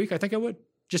 5 each week? I think I would.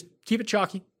 Just keep it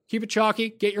chalky. Keep it chalky,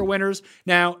 get your winners.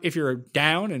 Now, if you're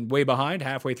down and way behind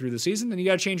halfway through the season, then you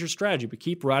got to change your strategy, but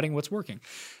keep riding what's working.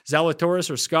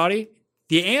 Zalatoris or Scotty?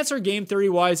 The answer game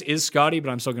theory-wise is Scotty, but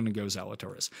I'm still going to go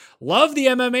Zalatoris. Love the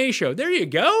MMA show. There you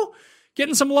go.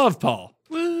 Getting some love, Paul.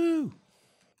 Woo!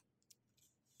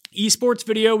 Esports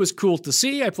video was cool to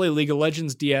see. I play League of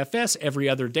Legends DFS every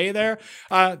other day there.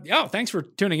 Thanks for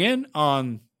tuning in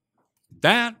on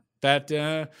that.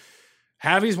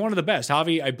 Javi's one of the best.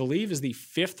 Javi, I believe, is the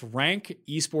 5th rank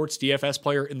esports DFS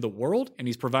player in the world, and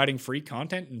he's providing free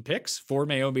content and picks for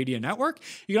Mayo Media Network.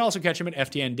 You can also catch him at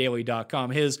ftndaily.com.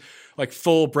 His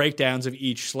full breakdowns of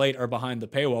each slate are behind the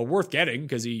paywall. Worth getting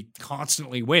because he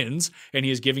constantly wins, and he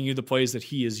is giving you the plays that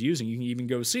he is using. You can even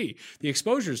go see the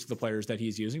exposures to the players that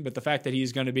he's using, but the fact that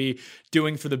he's going to be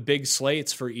doing for the big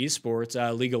slates for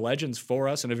esports, League of Legends for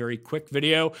us in a very quick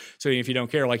video. So if you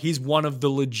don't care, he's one of the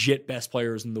legit best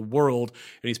players in the world,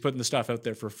 and he's putting the stuff out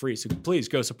there for free. So please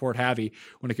go support Javi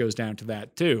when it goes down to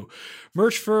that too.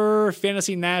 Merch for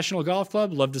Fantasy National Golf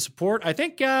Club. Love to support. I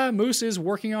think Moose is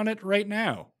working on it right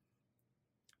now.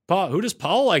 Paul, who does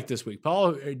Paul like this week?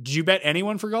 Paul, did you bet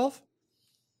anyone for golf?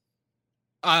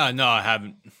 No, I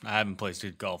haven't. I haven't placed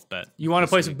a golf bet. You want to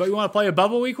play You want to play a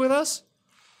bubble week with us?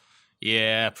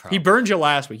 Yeah, probably. He burned you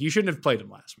last week. You shouldn't have played him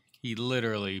last week. He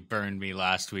literally burned me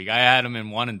last week. I had him in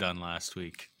one and done last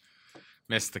week.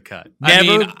 Missed the cut.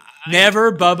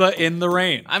 Never Bubba in the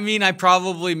rain. I mean, I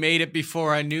probably made it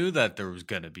before I knew that there was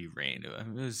going to be rain.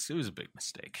 It was a big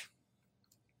mistake.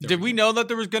 Did we know that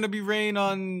there was going to be rain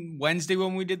on Wednesday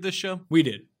when we did this show? We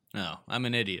did. No, I'm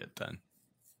an idiot then.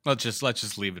 Let's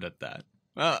just leave it at that.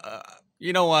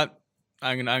 You know what?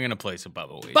 I'm gonna place a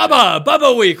Bubba week.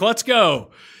 Bubba week. Let's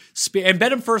go. And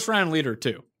bet him first round leader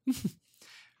too.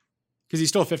 Because he's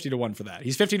still 50-1 for that.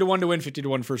 He's 50-1 to win,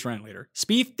 50-1 first round leader.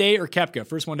 Spieth, Day, or Koepka,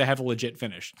 first one to have a legit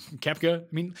finish. Koepka,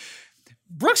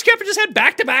 Brooks Koepka just had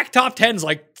back-to-back top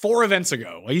 10s 4 events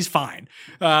ago. He's fine.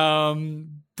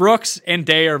 Brooks and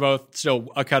Day are both still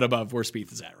a cut above where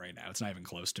Spieth is at right now. It's not even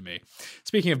close to me.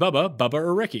 Speaking of Bubba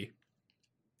or Ricky?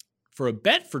 For a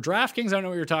bet for DraftKings, I don't know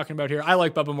what you're talking about here. I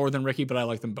like Bubba more than Ricky, but I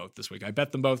like them both this week. I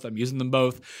bet them both. I'm using them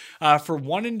both. For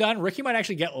one and done, Ricky might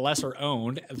actually get lesser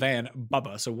owned than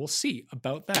Bubba, so we'll see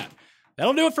about that.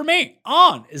 That'll do it for me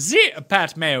on the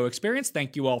Pat Mayo Experience.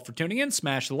 Thank you all for tuning in.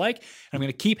 Smash the like. And I'm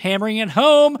going to keep hammering it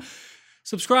home.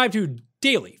 Subscribe to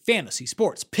Daily Fantasy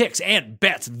Sports Picks and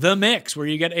Bets The Mix, where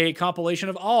you get a compilation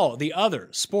of all the other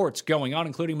sports going on,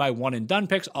 including my one and done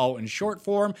picks, all in short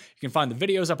form. You can find the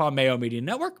videos up on Mayo Media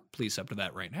Network. Please sub to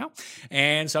that right now.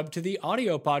 And sub to the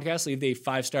audio podcast. Leave the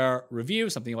 5-star review,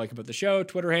 something you like about the show,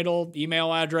 Twitter handle,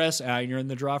 email address. You're in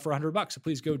the draw for $100. So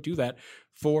please go do that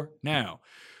for now.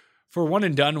 For one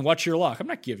and done, what's your luck? I'm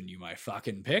not giving you my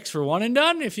fucking picks for one and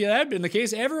done. If that had been the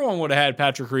case, everyone would have had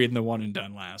Patrick Reed in the one and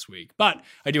done last week. But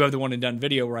I do have the one and done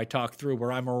video where I talk through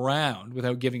where I'm around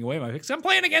without giving away my picks. I'm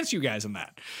playing against you guys in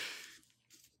that.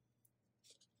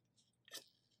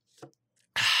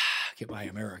 Get my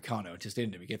Americano just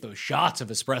into me. Get those shots of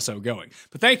espresso going.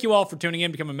 But thank you all for tuning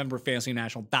in. Become a member of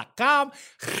FantasyNational.com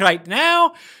right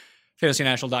now.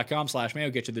 FantasyNational.com/Mayo.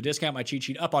 Get you the discount. My cheat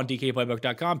sheet up on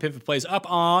DKPlaybook.com. Pivot Plays up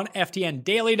on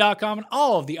FTNDaily.com and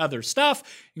all of the other stuff,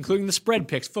 including the Spread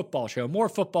Picks football show, more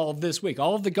football this week,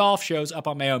 all of the golf shows up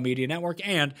on Mayo Media Network,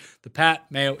 and the Pat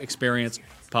Mayo Experience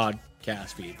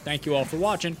podcast feed. Thank you all for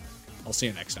watching. I'll see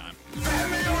you next time.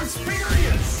 Pat Mayo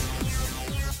Experience!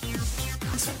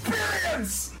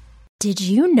 Experience! Did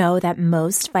you know that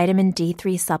most vitamin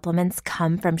D3 supplements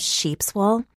come from sheep's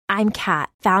wool? I'm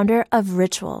Kat, founder of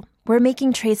Ritual. We're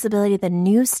making traceability the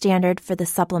new standard for the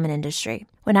supplement industry.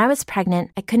 When I was pregnant,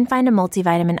 I couldn't find a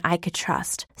multivitamin I could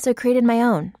trust, so I created my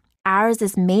own. Ours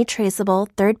is made traceable,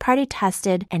 third-party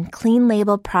tested, and clean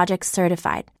label project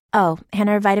certified. Oh, and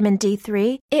our vitamin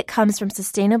D3? It comes from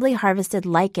sustainably harvested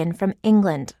lichen from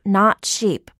England, not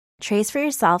sheep. Trace for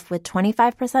yourself with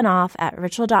 25% off at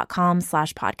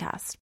ritual.com/podcast.